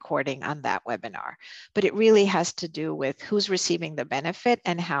to the recording on that webinar. But it really has to do with who's receiving the benefit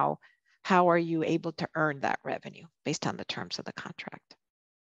and how are you able to earn that revenue based on the terms of the contract.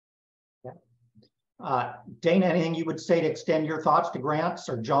 Dana, anything you would say to extend your thoughts to grants,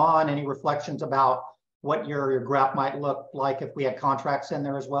 or John, any reflections about what your graph might look like if we had contracts in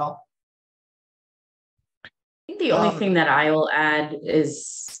there as well? I think the only thing that I will add is,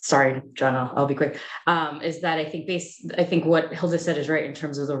 sorry, John, I'll be quick, is that I think what Hilda said is right in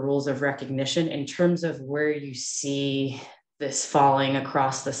terms of the rules of recognition. In terms of where you see this falling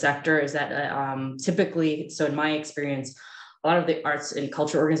across the sector is that typically, so in my experience, a lot of the arts and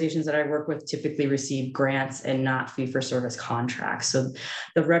culture organizations that I work with typically receive grants and not fee-for-service contracts. So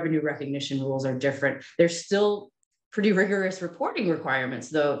the revenue recognition rules are different. There's still pretty rigorous reporting requirements,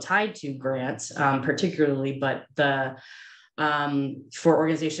 though, tied to grants, particularly, but the for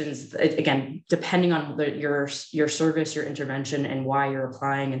organizations, again, depending on your service, your intervention, and why you're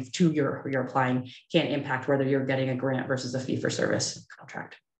applying and to you're applying, can impact whether you're getting a grant versus a fee-for-service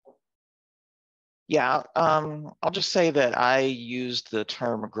contract. Yeah, I'll just say that I used the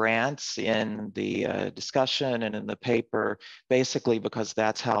term grants in the discussion and in the paper, basically because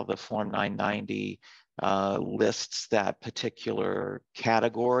that's how the Form 990 lists that particular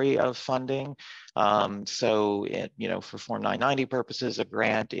category of funding. So, for Form 990 purposes, a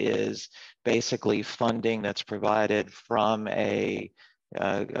grant is basically funding that's provided from a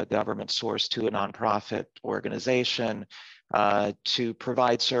government source to a nonprofit organization to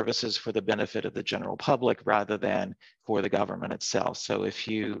provide services for the benefit of the general public rather than for the government itself. So if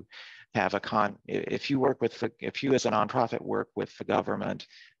you have if you as a nonprofit work with the government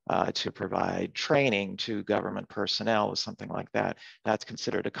to provide training to government personnel or something like that, that's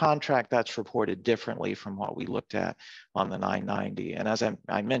considered a contract. That's reported differently from what we looked at on the 990. And as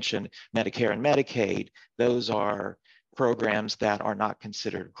I mentioned, Medicare and Medicaid, those are programs that are not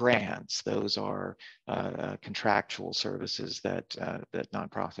considered grants. Those are contractual services that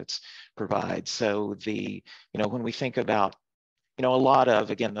nonprofits provide. So when we think about a lot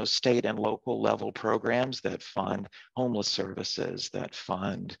of, again, those state and local level programs that fund homeless services, that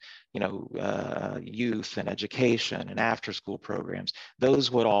fund youth and education and after school programs,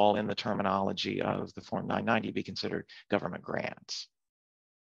 those would all, in the terminology of the Form 990, be considered government grants.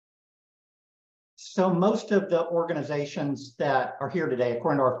 So most of the organizations that are here today,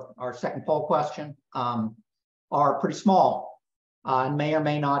 according to our second poll question, are pretty small and may or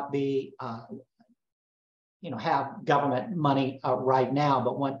may not be, have government money right now,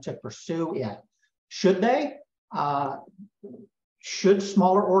 but want to pursue it. Should they? Should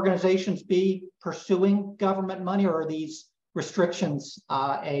smaller organizations be pursuing government money, or are these restrictions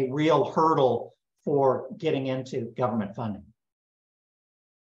a real hurdle for getting into government funding?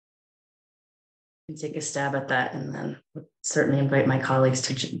 Take a stab at that, and then certainly invite my colleagues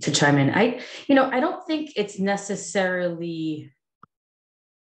to chime in. I don't think it's necessarily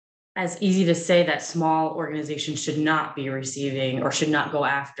as easy to say that small organizations should not be receiving or should not go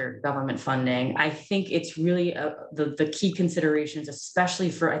after government funding. I think it's really the key considerations, especially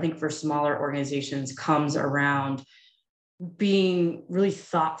for smaller organizations, comes around being really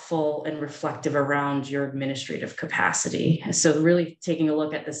thoughtful and reflective around your administrative capacity. So really taking a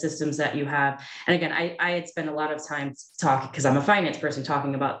look at the systems that you have. And again, I had spent a lot of time talking, because I'm a finance person,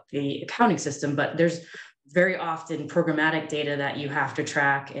 talking about the accounting system, but there's very often programmatic data that you have to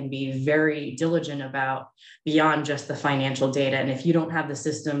track and be very diligent about beyond just the financial data. And if you don't have the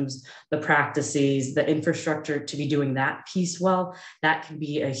systems, the practices, the infrastructure to be doing that piece well, that can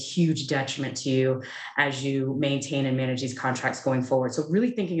be a huge detriment to you as you maintain and manage these contracts going forward. So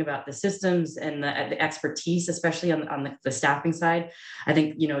really thinking about the systems and the expertise, especially on the staffing side. I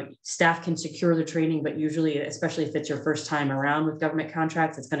think, you know, staff can secure the training, but usually, especially if it's your first time around with government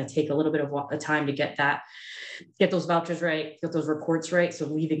contracts, it's going to take a little bit of time to get those vouchers right, get those reports right. So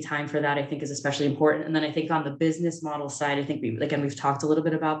leaving time for that, I think, is especially important. And then I think on the business model side, I think we've talked a little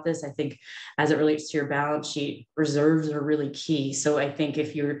bit about this. I think as it relates to your balance sheet, reserves are really key. So I think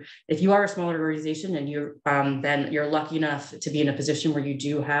if you are a smaller organization and then you're lucky enough to be in a position where you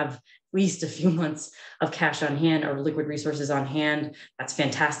do have at least a few months of cash on hand or liquid resources on hand, that's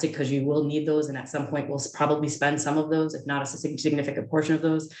fantastic, because you will need those. And at some point we'll probably spend some of those, if not a significant portion of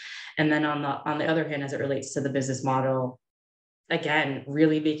those. And then on the other hand, as it relates to the business model, again,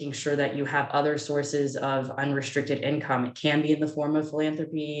 really making sure that you have other sources of unrestricted income. It can be in the form of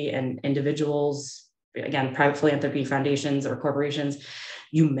philanthropy and individuals, again, private philanthropy foundations or corporations.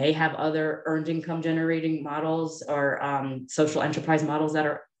 You may have other earned income generating models or social enterprise models that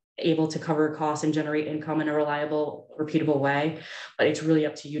are able to cover costs and generate income in a reliable, repeatable way. But it's really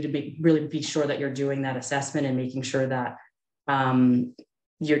up to you to really be sure that you're doing that assessment and making sure that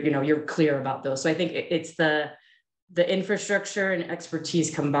you're clear about those. So I think it's the infrastructure and expertise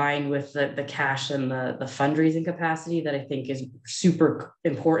combined with the cash and the fundraising capacity that I think is super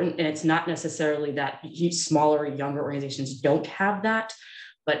important. And it's not necessarily that smaller, younger organizations don't have that,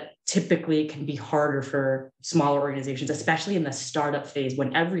 but typically it can be harder for smaller organizations, especially in the startup phase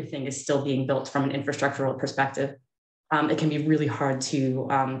when everything is still being built from an infrastructural perspective. It can be really hard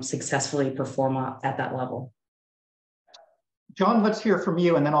to successfully perform at that level. John, let's hear from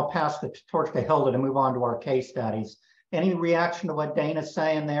you, and then I'll pass the torch to Hilda to move on to our case studies. Any reaction to what Dana's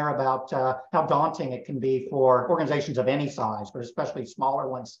saying there about how daunting it can be for organizations of any size, but especially smaller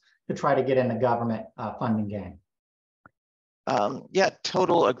ones, to try to get in the government funding game? Yeah,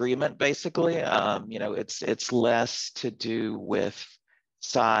 total agreement, basically. You know, it's less to do with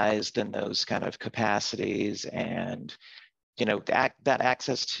size than those kind of capacities, and you know, that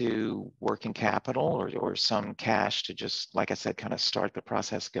access to working capital or some cash to just, like I said, kind of start the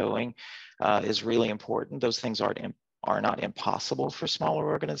process going is really important. Those things are not impossible for smaller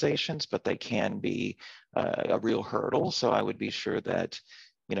organizations, but they can be a real hurdle. So I would be sure that,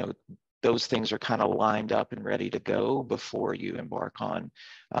 you know, those things are kind of lined up and ready to go before you embark on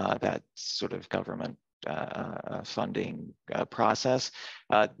that sort of government funding process.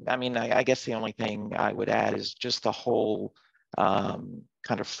 I mean, I guess the only thing I would add is just the whole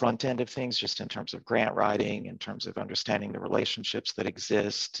kind of front end of things, just in terms of grant writing, in terms of understanding the relationships that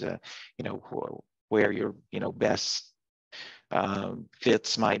exist, you know, where your, you know, best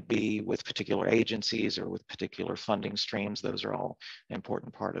fits might be with particular agencies or with particular funding streams. Those are all an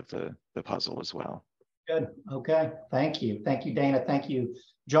important part of the puzzle as well. Good. Okay. Thank you. Thank you, Dana. Thank you,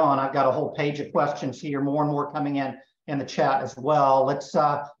 John. I've got a whole page of questions here, more and more coming in the chat as well. Let's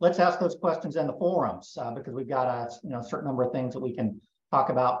ask those questions in the forums because we've got a certain number of things that we can talk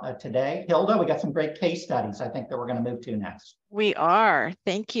about today. Hilda, we got some great case studies I think that we're going to move to next. We are.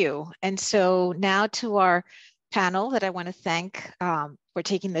 Thank you. And so now to our panel that I want to thank for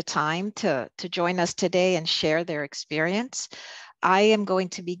taking the time to join us today and share their experience. I am going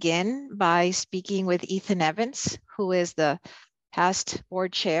to begin by speaking with Ethan Evans, who is the past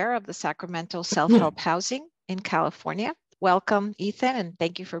board chair of the Sacramento Self-Help Housing in California. Welcome, Ethan, and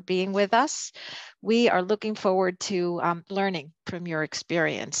thank you for being with us. We are looking forward to learning from your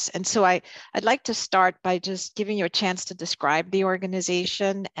experience. And so I'd like to start by just giving you a chance to describe the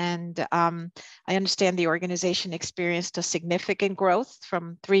organization. And I understand the organization experienced a significant growth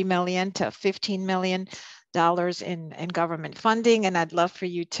from $3 million to $15 million in government funding. And I'd love for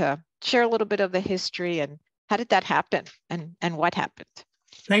you to share a little bit of the history and how did that happen and what happened?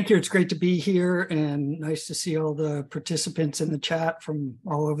 Thank you. It's great to be here and nice to see all the participants in the chat from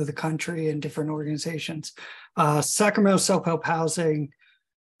all over the country and different organizations. Sacramento Self-Help Housing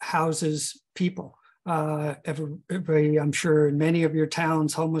houses people. Everybody, I'm sure in many of your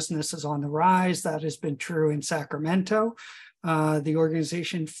towns, homelessness is on the rise. That has been true in Sacramento. The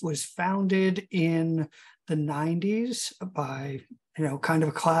organization was founded in the 90s by, kind of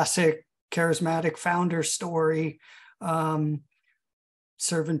a classic charismatic founder story,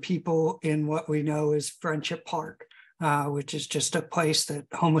 serving people in what we know as Friendship Park, which is just a place that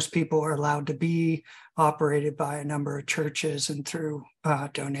homeless people are allowed to be, operated by a number of churches and through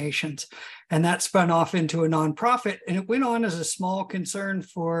donations. And that spun off into a nonprofit, and it went on as a small concern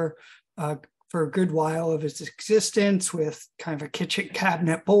for for a good while of its existence with kind of a kitchen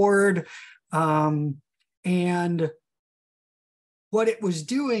cabinet board. And what it was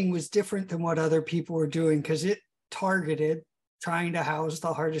doing was different than what other people were doing, because it targeted trying to house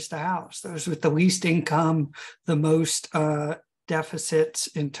the hardest to house, those with the least income, the most deficits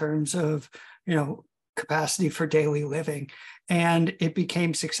in terms of, capacity for daily living. And it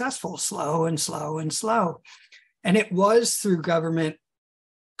became successful, slow and slow and slow. And it was through government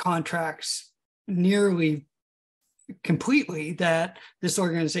contracts nearly completely that this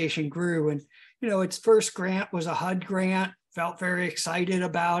organization grew. And, its first grant was a HUD grant, felt very excited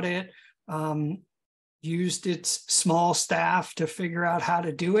about it, used its small staff to figure out how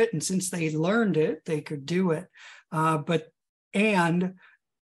to do it. And since they learned it, they could do it. And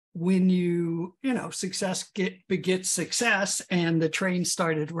when success begets success, and the train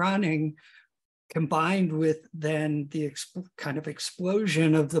started running, combined with then the kind of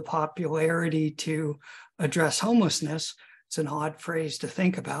explosion of the popularity to address homelessness. It's an odd phrase to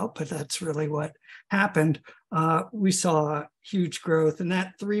think about, but that's really what happened. We saw huge growth, and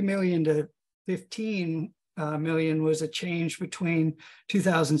that 3 million to 15 million was a change between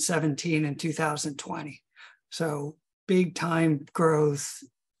 2017 and 2020. So big time growth,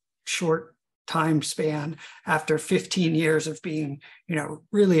 short time span after 15 years of being,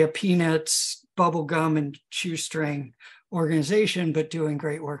 really a peanuts, bubble gum and shoestring organization, but doing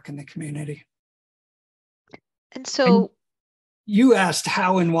great work in the community. And so you asked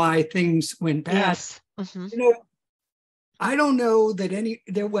how and why things went bad. Yes. Mm-hmm. I don't know that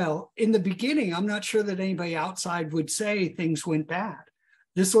in the beginning, I'm not sure that anybody outside would say things went bad.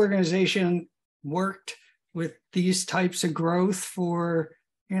 This organization worked with these types of growth for,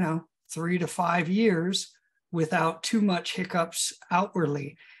 3 to 5 years without too much hiccups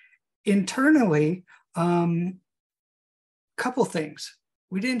outwardly. Internally, couple things.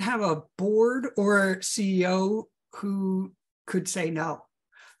 We didn't have a board or a CEO who could say no.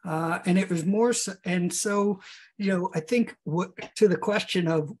 And it was more so, and so, I think to the question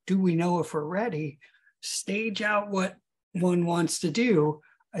of, do we know if we're ready, stage out what one wants to do.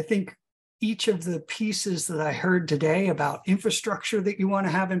 I think each of the pieces that I heard today about infrastructure that you want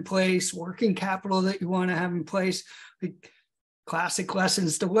to have in place, working capital that you want to have in place, the classic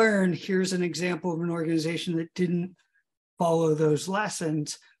lessons to learn. Here's an example of an organization that didn't follow those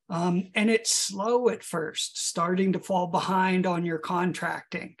lessons. And it's slow at first, starting to fall behind on your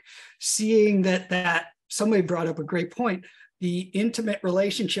contracting, seeing that somebody brought up a great point, the intimate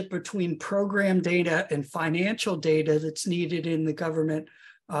relationship between program data and financial data that's needed in the government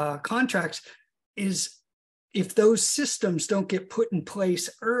contracts is, if those systems don't get put in place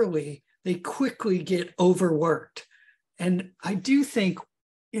early, they quickly get overworked. And I do think,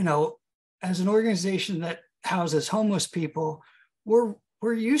 as an organization that houses homeless people, we're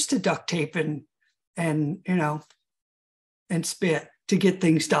used to duct tape and spit to get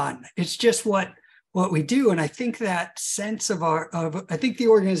things done. It's just what we do. And I think that sense I think the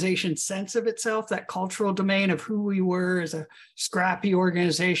organization's sense of itself, that cultural domain of who we were as a scrappy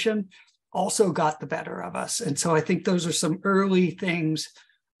organization, also got the better of us. And so I think those are some early things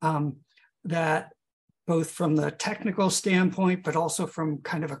that, both from the technical standpoint, but also from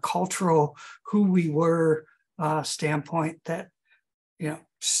kind of a cultural who we were standpoint, that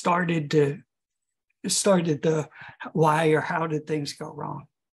started the why or how did things go wrong.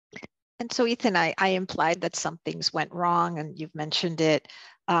 And so, Ethan, I implied that some things went wrong, and you've mentioned it.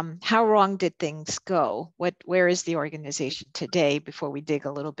 How wrong did things go? Where is the organization today, before we dig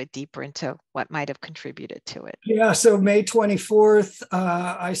a little bit deeper into what might have contributed to it? Yeah, so May 24th,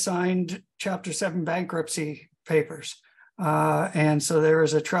 I signed Chapter 7 bankruptcy papers. And so there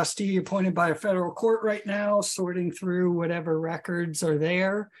is a trustee appointed by a federal court right now, sorting through whatever records are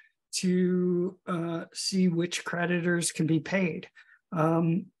there to see which creditors can be paid.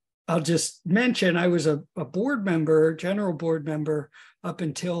 I'll just mention, I was a board member, general board member, up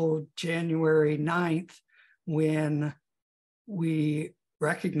until January 9th, when we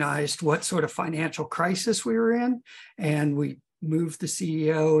recognized what sort of financial crisis we were in. And we moved the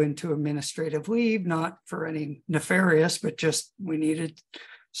CEO into administrative leave, not for any nefarious, but just we needed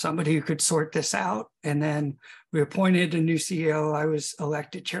somebody who could sort this out. And then we appointed a new CEO. I was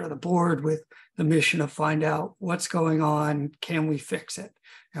elected chair of the board with the mission of find out what's going on, can we fix it?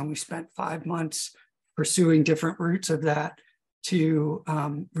 And we spent 5 months pursuing different routes of that to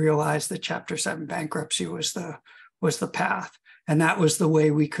realize that Chapter 7 bankruptcy was the path. And that was the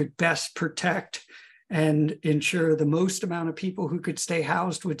way we could best protect and ensure the most amount of people who could stay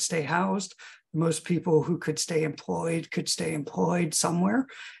housed would stay housed, most people who could stay employed somewhere,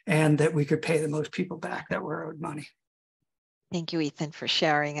 and that we could pay the most people back that were owed money. Thank you, Ethan, for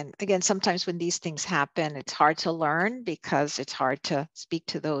sharing. And again, sometimes when these things happen, it's hard to learn because it's hard to speak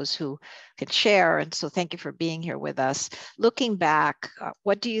to those who can share. And so thank you for being here with us. Looking back,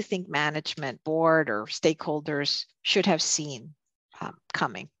 what do you think management, board, or stakeholders should have seen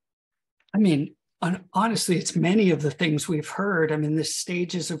coming? I mean, honestly, it's many of the things we've heard. I mean, the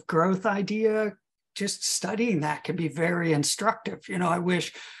stages of growth idea, just studying that can be very instructive. You know, I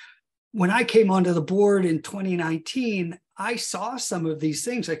wish when I came onto the board in 2019, I saw some of these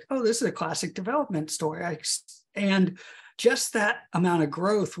things like, oh, this is a classic development story. And just that amount of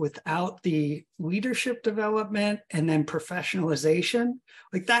growth without the leadership development and then professionalization,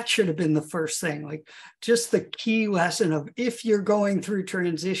 like that should have been the first thing. Like just the key lesson of if you're going through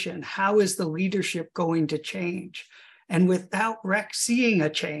transition, how is the leadership going to change? And without seeing a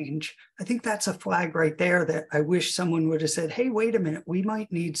change, I think that's a flag right there that I wish someone would have said, hey, wait a minute, we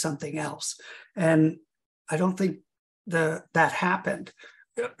might need something else. And I don't think that happened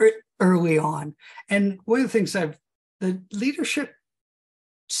early on. And one of the things the leadership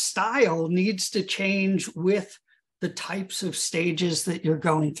style needs to change with the types of stages that you're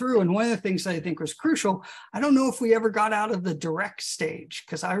going through. And one of the things that I think was crucial, I don't know if we ever got out of the direct stage,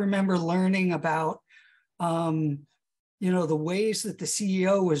 because I remember learning about you know, the ways that the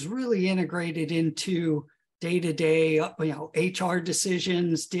CEO was really integrated into day-to-day, you know, HR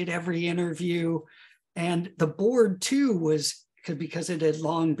decisions, did every interview. And the board too was, because it had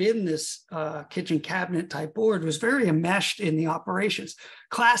long been this kitchen cabinet type board, was very enmeshed in the operations.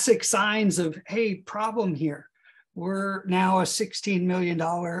 Classic signs of, hey, problem here. We're now a $16 million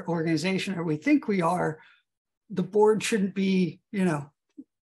organization, or we think we are. The board shouldn't be, you know,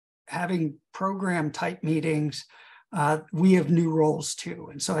 having program type meetings. We have new roles too.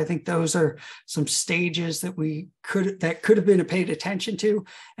 And so I think those are some stages that could have been paid attention to.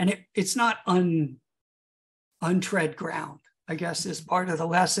 And it's not untread ground, I guess, is part of the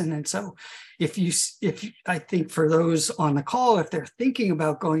lesson. And so I think for those on the call, if they're thinking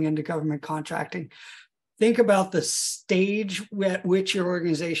about going into government contracting, think about the stage at which your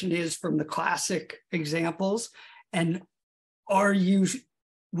organization is from the classic examples. And are you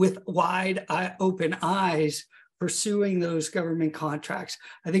with wide open eyes pursuing those government contracts?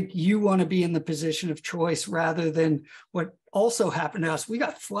 I think you want to be in the position of choice rather than what also happened to us. We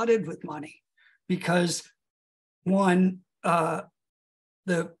got flooded with money because one, the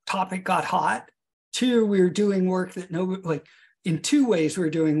topic got hot. Two, we were doing work that nobody, like in two ways, we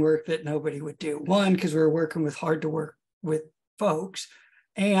were doing work that nobody would do. One, because we were working with hard to work with folks.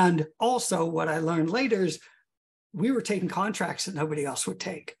 And also what I learned later is we were taking contracts that nobody else would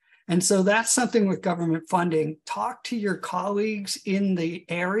take. And so that's something with government funding. Talk to your colleagues in the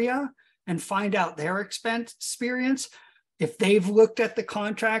area and find out their experience. If they've looked at the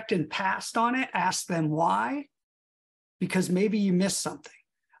contract and passed on it, ask them why, because maybe you missed something.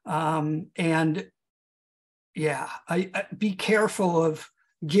 And yeah, I be careful of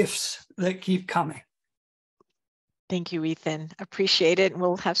gifts that keep coming. Thank you, Ethan. Appreciate it. And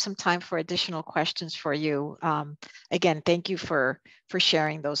we'll have some time for additional questions for you. Again, thank you for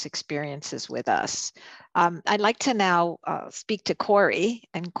sharing those experiences with us. I'd like to now speak to Corey.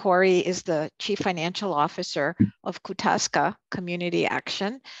 And Corey is the Chief Financial Officer of Kutaska Community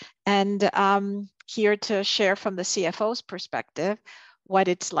Action. And here to share from the CFO's perspective, what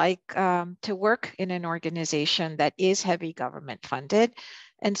it's like to work in an organization that is heavy government funded.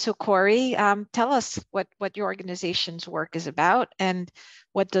 And so, Corey, tell us what your organization's work is about, and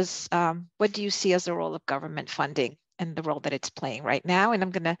what do you see as the role of government funding and the role that it's playing right now? And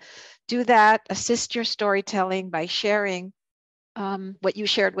I'm going to do that, assist your storytelling by sharing what you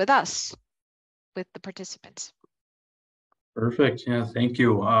shared with us, with the participants. Perfect. Yeah, thank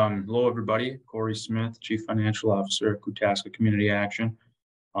you. Hello, everybody. Corey Smith, Chief Financial Officer at Kutaska Community Action.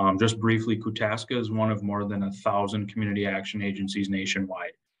 Just briefly, Kutaska is one of more than 1,000 community action agencies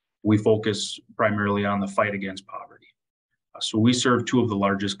nationwide. We focus primarily on the fight against poverty. So we serve two of the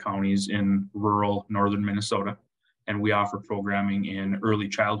largest counties in rural northern Minnesota, and we offer programming in early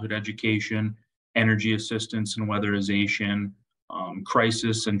childhood education, energy assistance and weatherization,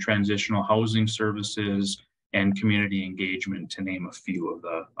 crisis and transitional housing services, and community engagement, to name a few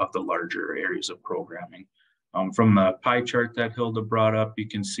of the larger areas of programming. From the pie chart that Hilda brought up, you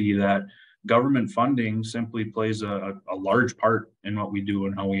can see that government funding simply plays a large part in what we do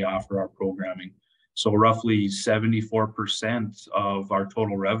and how we offer our programming. So roughly 74% of our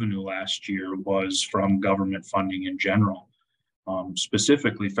total revenue last year was from government funding in general.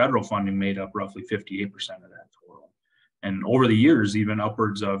 Specifically, federal funding made up roughly 58% of that total. And over the years, even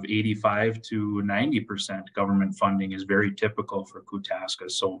upwards of 85 to 90% government funding is very typical for Kutaska.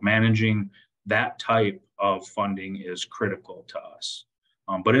 So managing that type of funding is critical to us.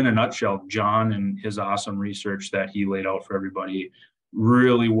 But in a nutshell, John and his awesome research that he laid out for everybody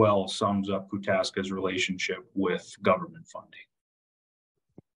really well sums up Kutaska's relationship with government funding.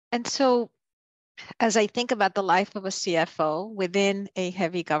 And so as I think about the life of a CFO within a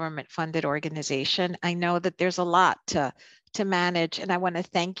heavy government funded organization, I know that there's a lot to manage. And I want to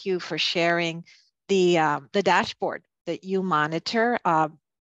thank you for sharing the dashboard that you monitor.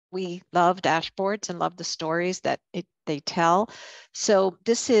 We love dashboards and love the stories that they tell. So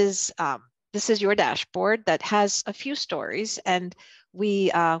this is your dashboard that has a few stories, and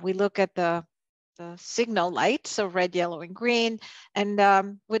we look at the signal lights, so red, yellow, and green,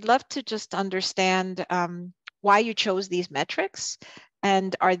 and we'd love to just understand why you chose these metrics,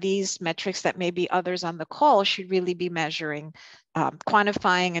 and are these metrics that maybe others on the call should really be measuring,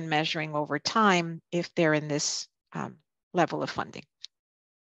 quantifying and measuring over time if they're in this level of funding.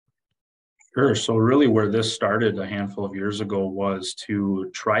 Sure. So really where this started a handful of years ago was to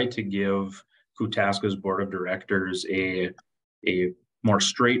try to give Kutaska's board of directors a more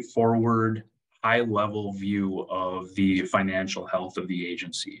straightforward, high-level view of the financial health of the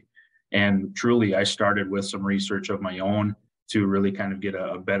agency. And truly, I started with some research of my own to really kind of get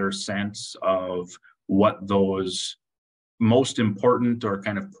a better sense of what those most important or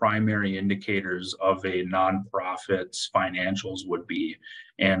kind of primary indicators of a nonprofit's financials would be,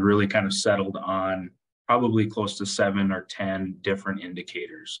 and really kind of settled on probably close to 7 or 10 different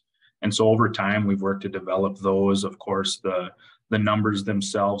indicators. And so over time, we've worked to develop those. Of course, the numbers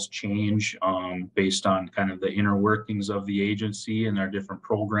themselves change based on kind of the inner workings of the agency and our different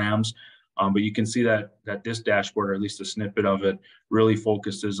programs. But you can see that this dashboard, or at least a snippet of it, really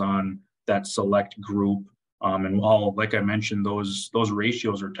focuses on that select group. And while, like I mentioned, those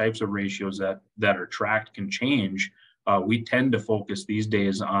ratios or types of ratios that are tracked can change, we tend to focus these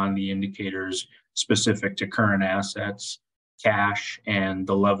days on the indicators specific to current assets, cash, and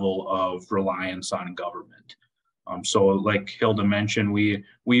the level of reliance on government. So like Hilda mentioned, we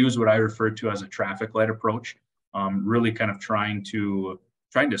use what I refer to as a traffic light approach, really kind of trying to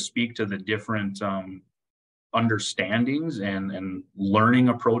speak to the different understandings and learning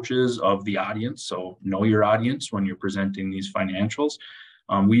approaches of the audience. So know your audience when you're presenting these financials.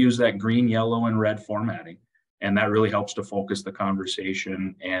 We use that green, yellow, and red formatting, and that really helps to focus the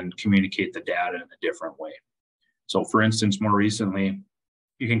conversation and communicate the data in a different way. So for instance, more recently,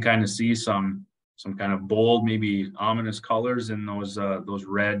 you can kind of see some kind of bold, maybe ominous colors in those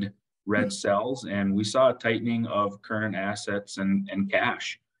red cells, and we saw a tightening of current assets and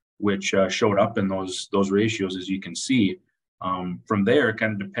cash, which showed up in those ratios, as you can see. From there,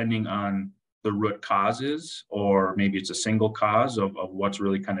 kind of depending on the root causes, or maybe it's a single cause of what's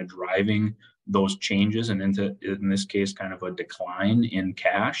really kind of driving those changes, and in this case, kind of a decline in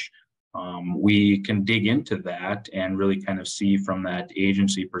cash, we can dig into that and really kind of see from that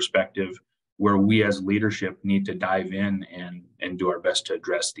agency perspective where we as leadership need to dive in and do our best to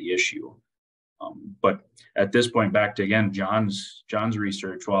address the issue. But at this point, back to, again, John's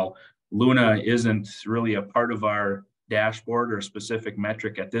research, while Luna isn't really a part of our dashboard or a specific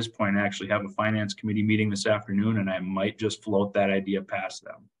metric at this point, I actually have a finance committee meeting this afternoon, and I might just float that idea past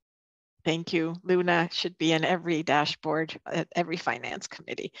them. Thank you. Luna should be in every dashboard at every finance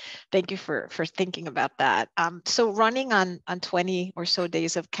committee. Thank you for thinking about that. So running on 20 or so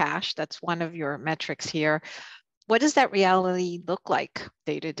days of cash, that's one of your metrics here. What does that reality look like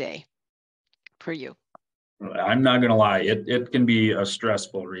day to day for you? I'm not going to lie, it can be a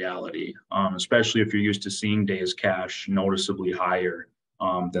stressful reality, especially if you're used to seeing days cash noticeably higher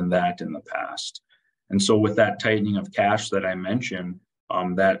than that in the past. And so with that tightening of cash that I mentioned,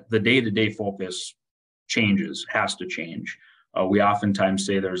 that the day-to-day focus has to change. We oftentimes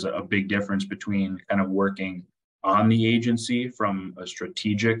say there's a big difference between kind of working on the agency from a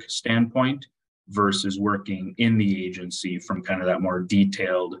strategic standpoint versus working in the agency from kind of that more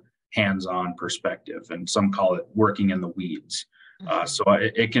detailed hands-on perspective, and some call it working in the weeds. So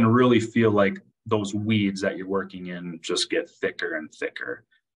it can really feel like those weeds that you're working in just get thicker and thicker.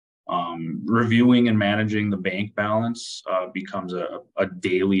 Reviewing and managing the bank balance becomes a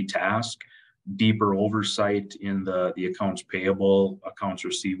daily task. Deeper oversight in the accounts payable, accounts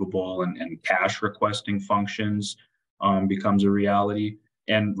receivable, and cash requesting functions becomes a reality.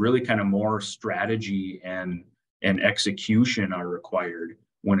 And really kind of more strategy and execution are required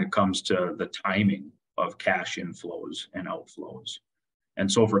when it comes to the timing of cash inflows and outflows.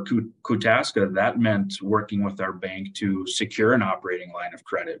 And so for Kutaska, that meant working with our bank to secure an operating line of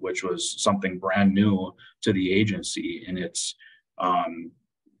credit, which was something brand new to the agency in its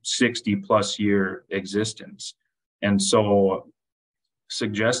 60 plus year existence. And so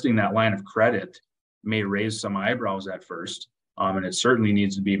suggesting that line of credit may raise some eyebrows at first, and it certainly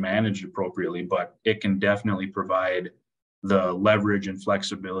needs to be managed appropriately, but it can definitely provide the leverage and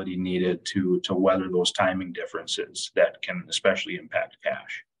flexibility needed to weather those timing differences that can especially impact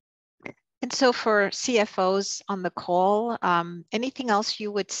cash. And so for CFOs on the call, anything else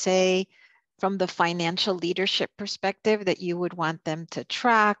you would say from the financial leadership perspective that you would want them to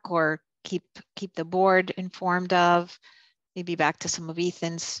track or keep the board informed of? Maybe back to some of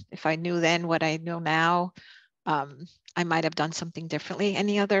Ethan's, if I knew then what I know now, I might have done something differently.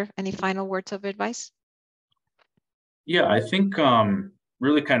 Any final words of advice? Yeah, I think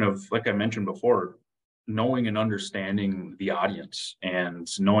really kind of like I mentioned before, knowing and understanding the audience and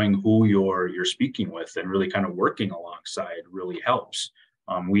knowing who you're speaking with and really kind of working alongside really helps.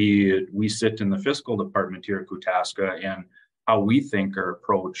 We sit in the fiscal department here at Kutaska, and how we think or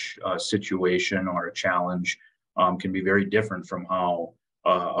approach a situation or a challenge can be very different from how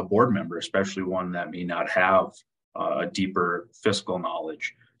a board member, especially one that may not have a deeper fiscal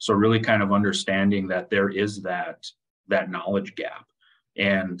knowledge. So really kind of understanding that there is that knowledge gap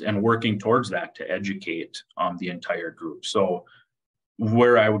and working towards that to educate the entire group. So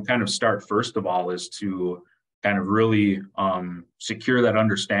where I would kind of start first of all is to kind of really secure that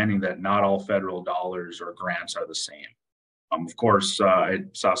understanding that not all federal dollars or grants are the same. Of course, I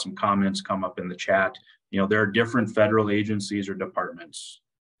saw some comments come up in the chat. There are different federal agencies or departments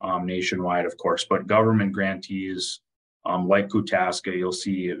nationwide, of course, but government grantees like Kutaska, you'll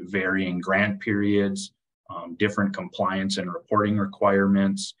see varying grant periods, different compliance and reporting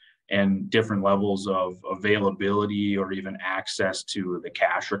requirements, and different levels of availability or even access to the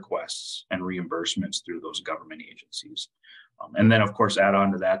cash requests and reimbursements through those government agencies. And then, of course, add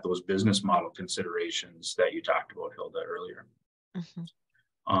on to that those business model considerations that you talked about, Hilda, earlier.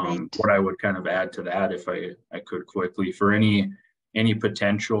 Mm-hmm. What I would kind of add to that, if I could quickly, for any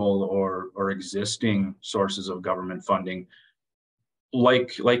potential or existing sources of government funding,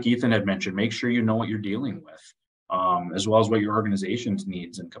 like Ethan had mentioned, make sure you know what you're dealing with, as well as what your organization's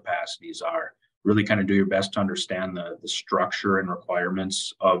needs and capacities are. Really kind of do your best to understand the structure and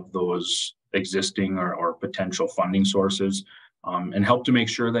requirements of those existing or potential funding sources, and help to make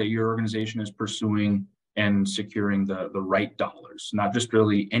sure that your organization is pursuing and securing the right dollars, not just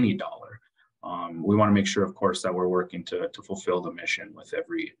really any dollar. We want to make sure, of course, that we're working to fulfill the mission with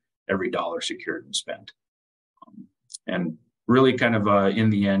every dollar secured and spent. And really kind of in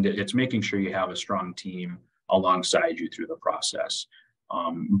the end, it's making sure you have a strong team alongside you through the process,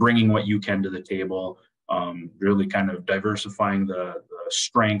 bringing what you can to the table, really kind of diversifying the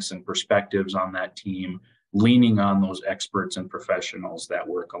strengths and perspectives on that team, leaning on those experts and professionals that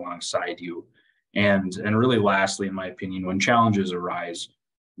work alongside you. And really lastly, in my opinion, when challenges arise,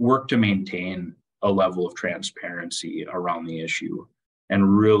 work to maintain a level of transparency around the issue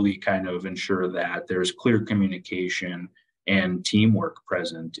and really kind of ensure that there's clear communication and teamwork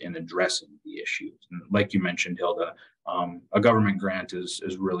present in addressing the issues. And like you mentioned, Hilda, a government grant is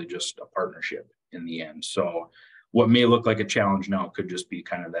really just a partnership in the end. So what may look like a challenge now could just be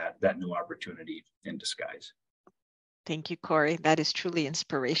kind of that new opportunity in disguise. Thank you, Corey. That is truly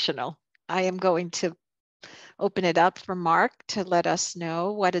inspirational. I am going to open it up for Mark to let us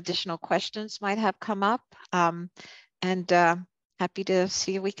know what additional questions might have come up, and happy to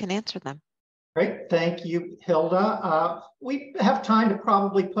see if we can answer them. Great, thank you, Hilda. We have time to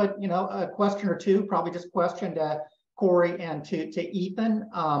probably put, a question or two, probably just question to Corey and to Ethan.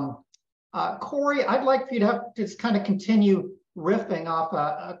 Corey, I'd like for you to just kind of continue riffing off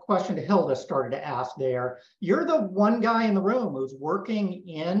a question that Hilda started to ask there. You're the one guy in the room who's working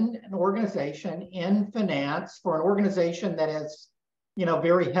in an organization in finance for an organization that is,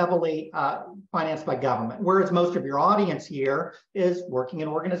 very heavily financed by government, whereas most of your audience here is working in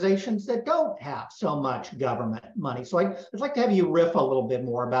organizations that don't have so much government money. So I'd like to have you riff a little bit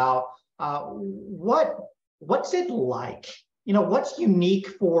more about what's it like? What's unique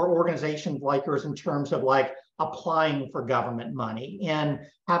for organizations like yours in terms of like applying for government money and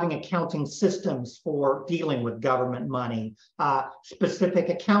having accounting systems for dealing with government money, specific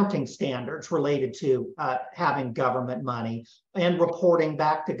accounting standards related to having government money and reporting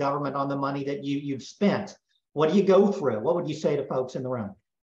back to government on the money that you've spent. What do you go through? What would you say to folks in the room?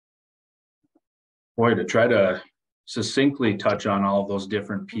 Boy, to try to succinctly touch on all of those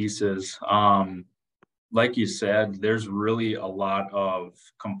different pieces. Like you said, there's really a lot of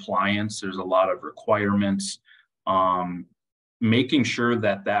compliance. There's a lot of requirements, making sure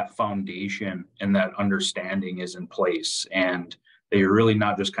that foundation and that understanding is in place and that you're really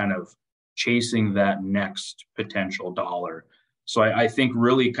not just kind of chasing that next potential dollar. So I think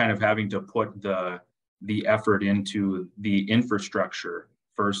really kind of having to put the the effort into the infrastructure,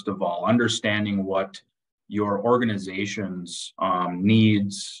 first of all, understanding what your organization's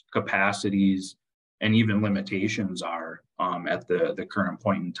needs, capacities, and even limitations are at the current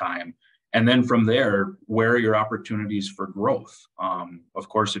point in time. And then from there, where are your opportunities for growth? Of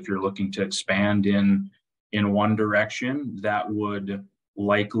course, if you're looking to expand in one direction, that would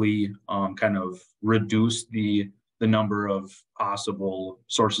likely kind of reduce the number of possible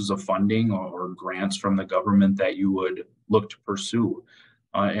sources of funding or grants from the government that you would look to pursue.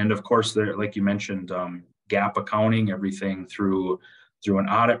 And of course, there, like you mentioned, gap accounting, everything through an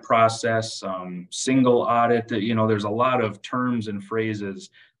audit process, single audit. There's a lot of terms and phrases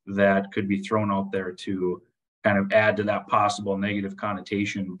that could be thrown out there to kind of add to that possible negative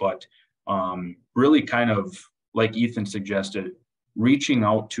connotation. But really kind of like Ethan suggested, reaching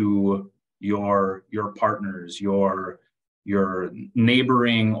out to your partners, your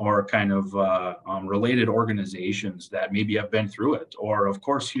neighboring or kind of related organizations that maybe have been through it, or of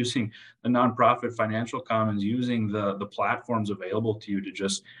course using the nonprofit financial commons, using the platforms available to you to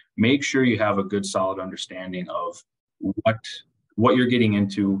just make sure you have a good solid understanding of what you're getting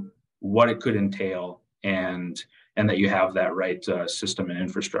into, what it could entail, and that you have that right system and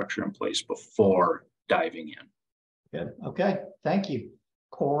infrastructure in place before diving in. Good. Okay. Thank you,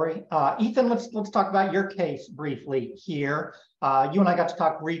 Corey. Ethan, let's talk about your case briefly here. You and I got to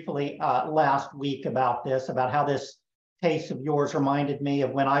talk briefly last week about how this case of yours reminded me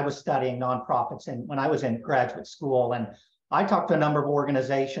of when I was studying nonprofits and when I was in graduate school. And I talked to a number of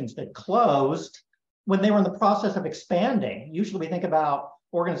organizations that closed when they were in the process of expanding. Usually we think about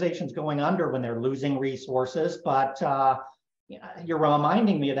organizations going under when they're losing resources, but you're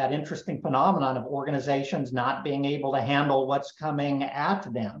reminding me of that interesting phenomenon of organizations not being able to handle what's coming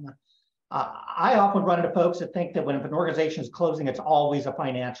at them. I often run into folks that think that if an organization is closing, it's always a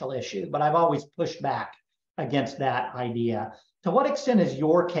financial issue, but I've always pushed back against that idea. To what extent is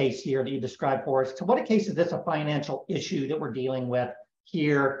your case here that you described for us, to what case is this a financial issue that we're dealing with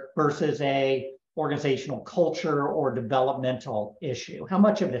here versus a organizational culture or developmental issue? How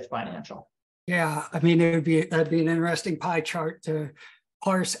much of it's financial? Yeah, I mean, that'd be an interesting pie chart to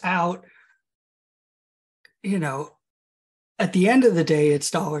parse out. At the end of the day,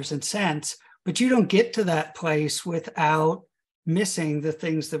 it's dollars and cents, but you don't get to that place without missing the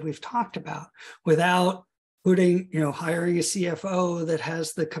things that we've talked about, without hiring a CFO that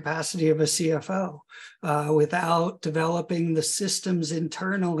has the capacity of a CFO, without developing the systems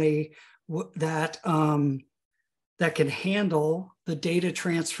internally that can handle the data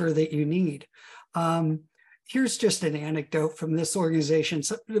transfer that you need. Here's just an anecdote from this organization.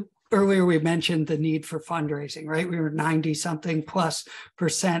 So earlier we mentioned the need for fundraising, right? We were 90-something plus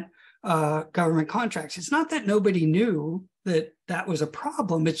percent government contracts. It's not that nobody knew that was a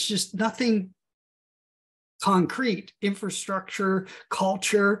problem. It's just nothing concrete. Infrastructure,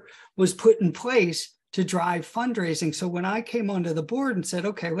 culture was put in place to drive fundraising. So when I came onto the board and said,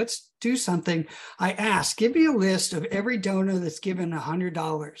 okay, let's do something, I asked, give me a list of every donor that's given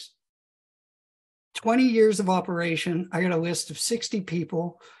 $100. 20 years of operation, I got a list of 60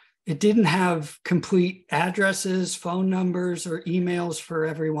 people. It didn't have complete addresses, phone numbers, or emails for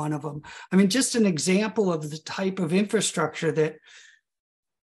every one of them. I mean, just an example of the type of infrastructure that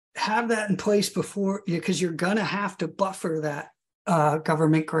have that in place before, because you're going to have to buffer that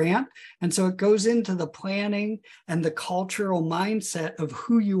government grant. And so it goes into the planning and the cultural mindset of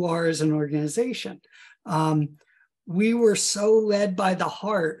who you are as an organization. We were so led by the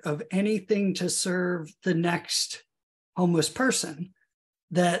heart of anything to serve the next homeless person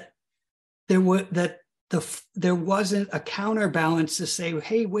that there wasn't a counterbalance to say,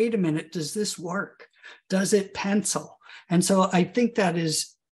 hey, wait a minute, does this work? Does it pencil? And so I think that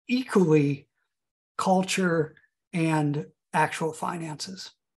is equally culture and actual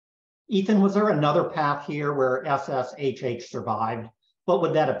finances. Ethan, was there another path here where SSHH survived? What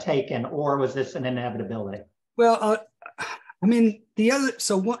would that have taken, or was this an inevitability? Well,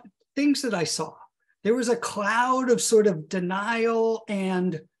 what things that I saw, there was a cloud of sort of denial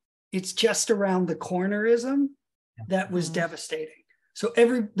and it's just around the cornerism that was devastating. So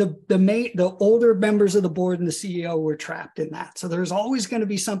the older members of the board and the CEO were trapped in that. So there's always going to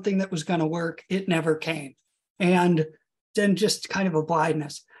be something that was going to work. It never came. And then just kind of a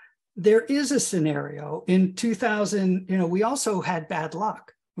blindness. There is a scenario in 2000, we also had bad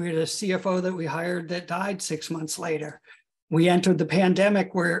luck. We had a CFO that we hired that died 6 months later. We entered the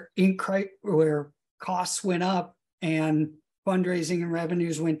pandemic where costs went up and fundraising and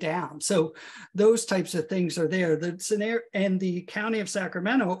revenues went down. So those types of things are there. The scenario, and the County of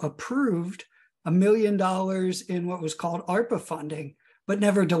Sacramento approved $1 million in what was called ARPA funding, but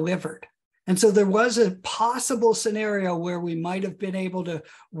never delivered. And so there was a possible scenario where we might have been able to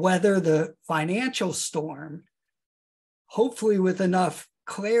weather the financial storm, hopefully with enough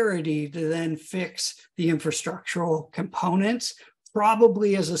clarity to then fix the infrastructural components,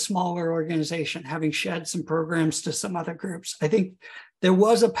 probably as a smaller organization, having shed some programs to some other groups. I think there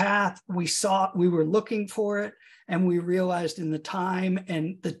was a path we were looking for it, and we realized in the time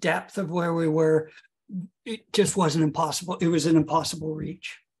and the depth of where we were, it just wasn't impossible. It was an impossible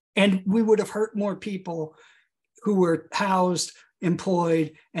reach. And we would have hurt more people who were housed,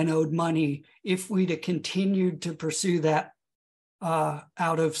 employed, and owed money if we'd have continued to pursue that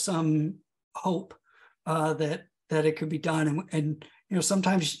out of some hope that it could be done. And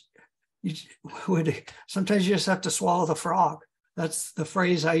sometimes you just have to swallow the frog. That's the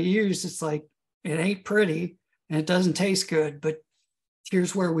phrase I use. It's like, it ain't pretty and it doesn't taste good, but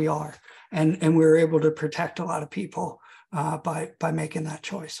here's where we are. And we were able to protect a lot of people by making that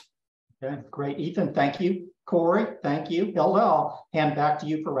choice. Okay, great. Ethan, thank you. Corey, thank you. Hilda, I'll hand back to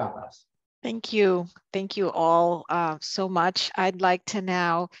you for wrap-ups. Thank you. Thank you all so much. I'd like to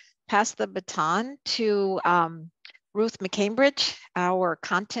now pass the baton to Ruth McCambridge, our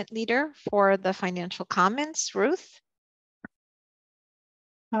content leader for the Financial Commons. Ruth?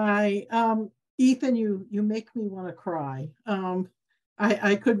 Hi, Ethan, you make me want to cry.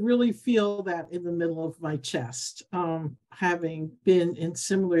 I could really feel that in the middle of my chest, having been in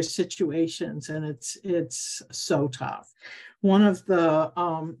similar situations, and it's so tough. One of the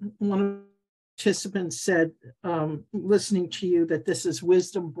participants said, listening to you, that this is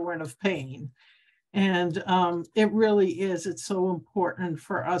wisdom born of pain. And it really is. It's so important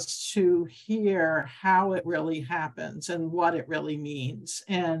for us to hear how it really happens and what it really means,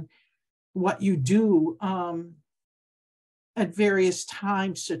 and what you do at various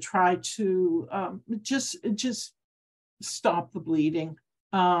times to try to just stop the bleeding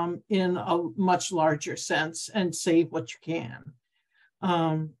in a much larger sense and save what you can.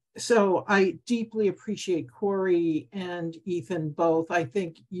 So I deeply appreciate Corey and Ethan both. I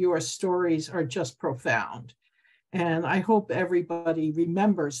think your stories are just profound. And I hope everybody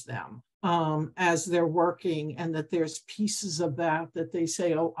remembers them as they're working, and that there's pieces of that they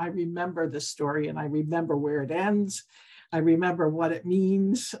say, oh, I remember this story, and I remember where it ends. I remember what it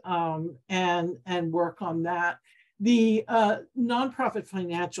means, and work on that. The Nonprofit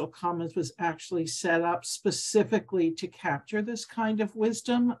Financial Commons was actually set up specifically to capture this kind of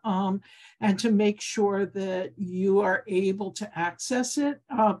wisdom, and to make sure that you are able to access it.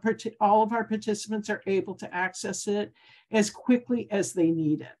 All of our participants are able to access it as quickly as they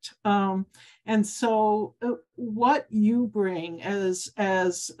need it. And so what you bring as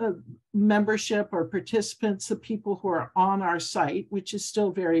membership or participants, the people who are on our site, which is still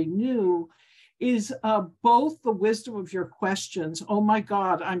very new, is both the wisdom of your questions. Oh my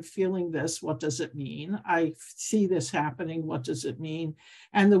God, I'm feeling this. What does it mean? I see this happening. What does it mean?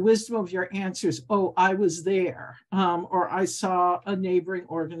 And the wisdom of your answers. Oh, I was there, or I saw a neighboring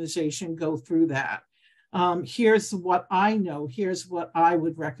organization go through that. Here's what I know. Here's what I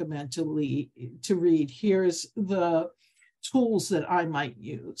would recommend to read. Here's the tools that I might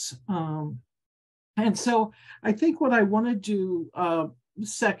use. And so I think what I want to do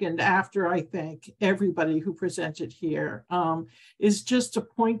second, after I thank everybody who presented here, is just to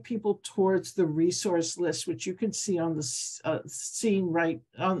point people towards the resource list, which you can see on the scene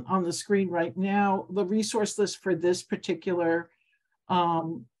on the screen right now, the resource list for this particular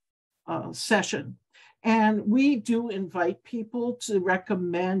session. And we do invite people to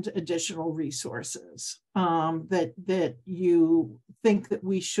recommend additional resources that you think that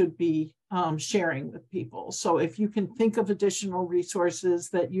we should be sharing with people. So if you can think of additional resources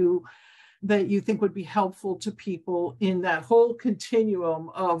that you think would be helpful to people in that whole continuum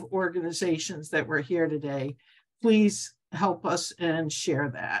of organizations that we're here today, please help us and share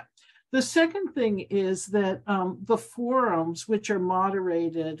that. The second thing is that the forums, which are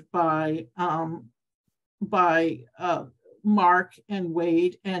moderated by Mark and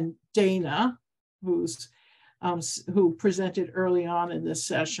Wade and Dana, who presented early on in this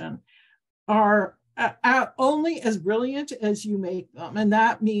session, are only as brilliant as you make them. And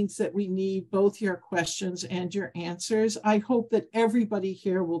that means that we need both your questions and your answers. I hope that everybody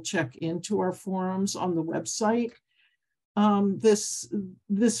here will check into our forums on the website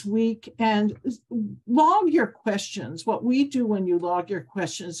this week and log your questions. What we do when you log your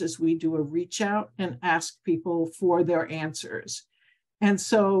questions is we do a reach out and ask people for their answers. And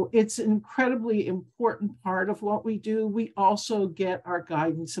so it's an incredibly important part of what we do. We also get our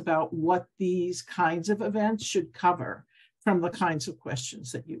guidance about what these kinds of events should cover from the kinds of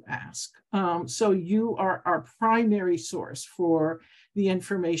questions that you ask. So you are our primary source for the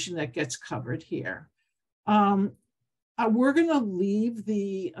information that gets covered here. We're going to leave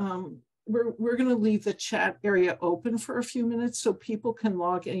the we're going to leave the chat area open for a few minutes so people can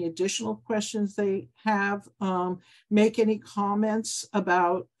log any additional questions they have, make any comments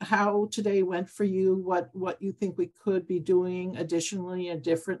about how today went for you, what you think we could be doing additionally and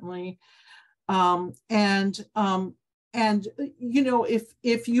differently. And you know,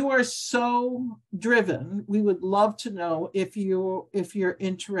 if you are so driven, we would love to know if you're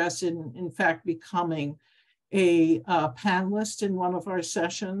interested in fact becoming a panelist in one of our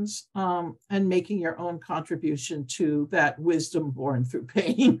sessions, and making your own contribution to that wisdom born through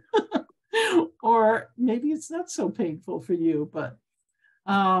pain. Or maybe it's not so painful for you, but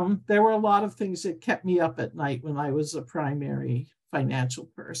there were a lot of things that kept me up at night when I was a primary financial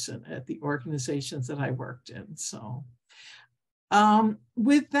person at the organizations that I worked in. So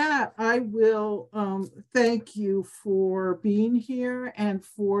with that, I will thank you for being here and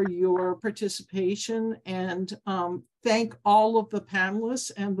for your participation, and thank all of the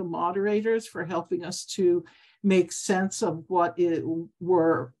panelists and the moderators for helping us to make sense of what it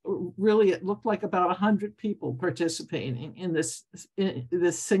were. Really, it looked like about 100 people participating in this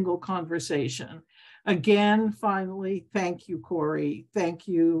single conversation. Again, finally, thank you, Corey. Thank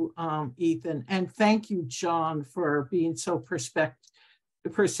you, Ethan. And thank you, John, for being so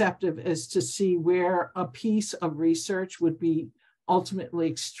perceptive as to see where a piece of research would be ultimately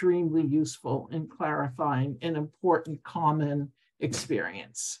extremely useful in clarifying an important common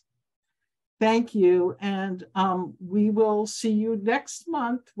experience. Thank you. And we will see you next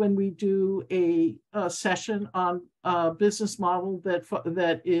month when we do a session on a business model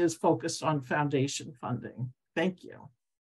that is focused on foundation funding. Thank you.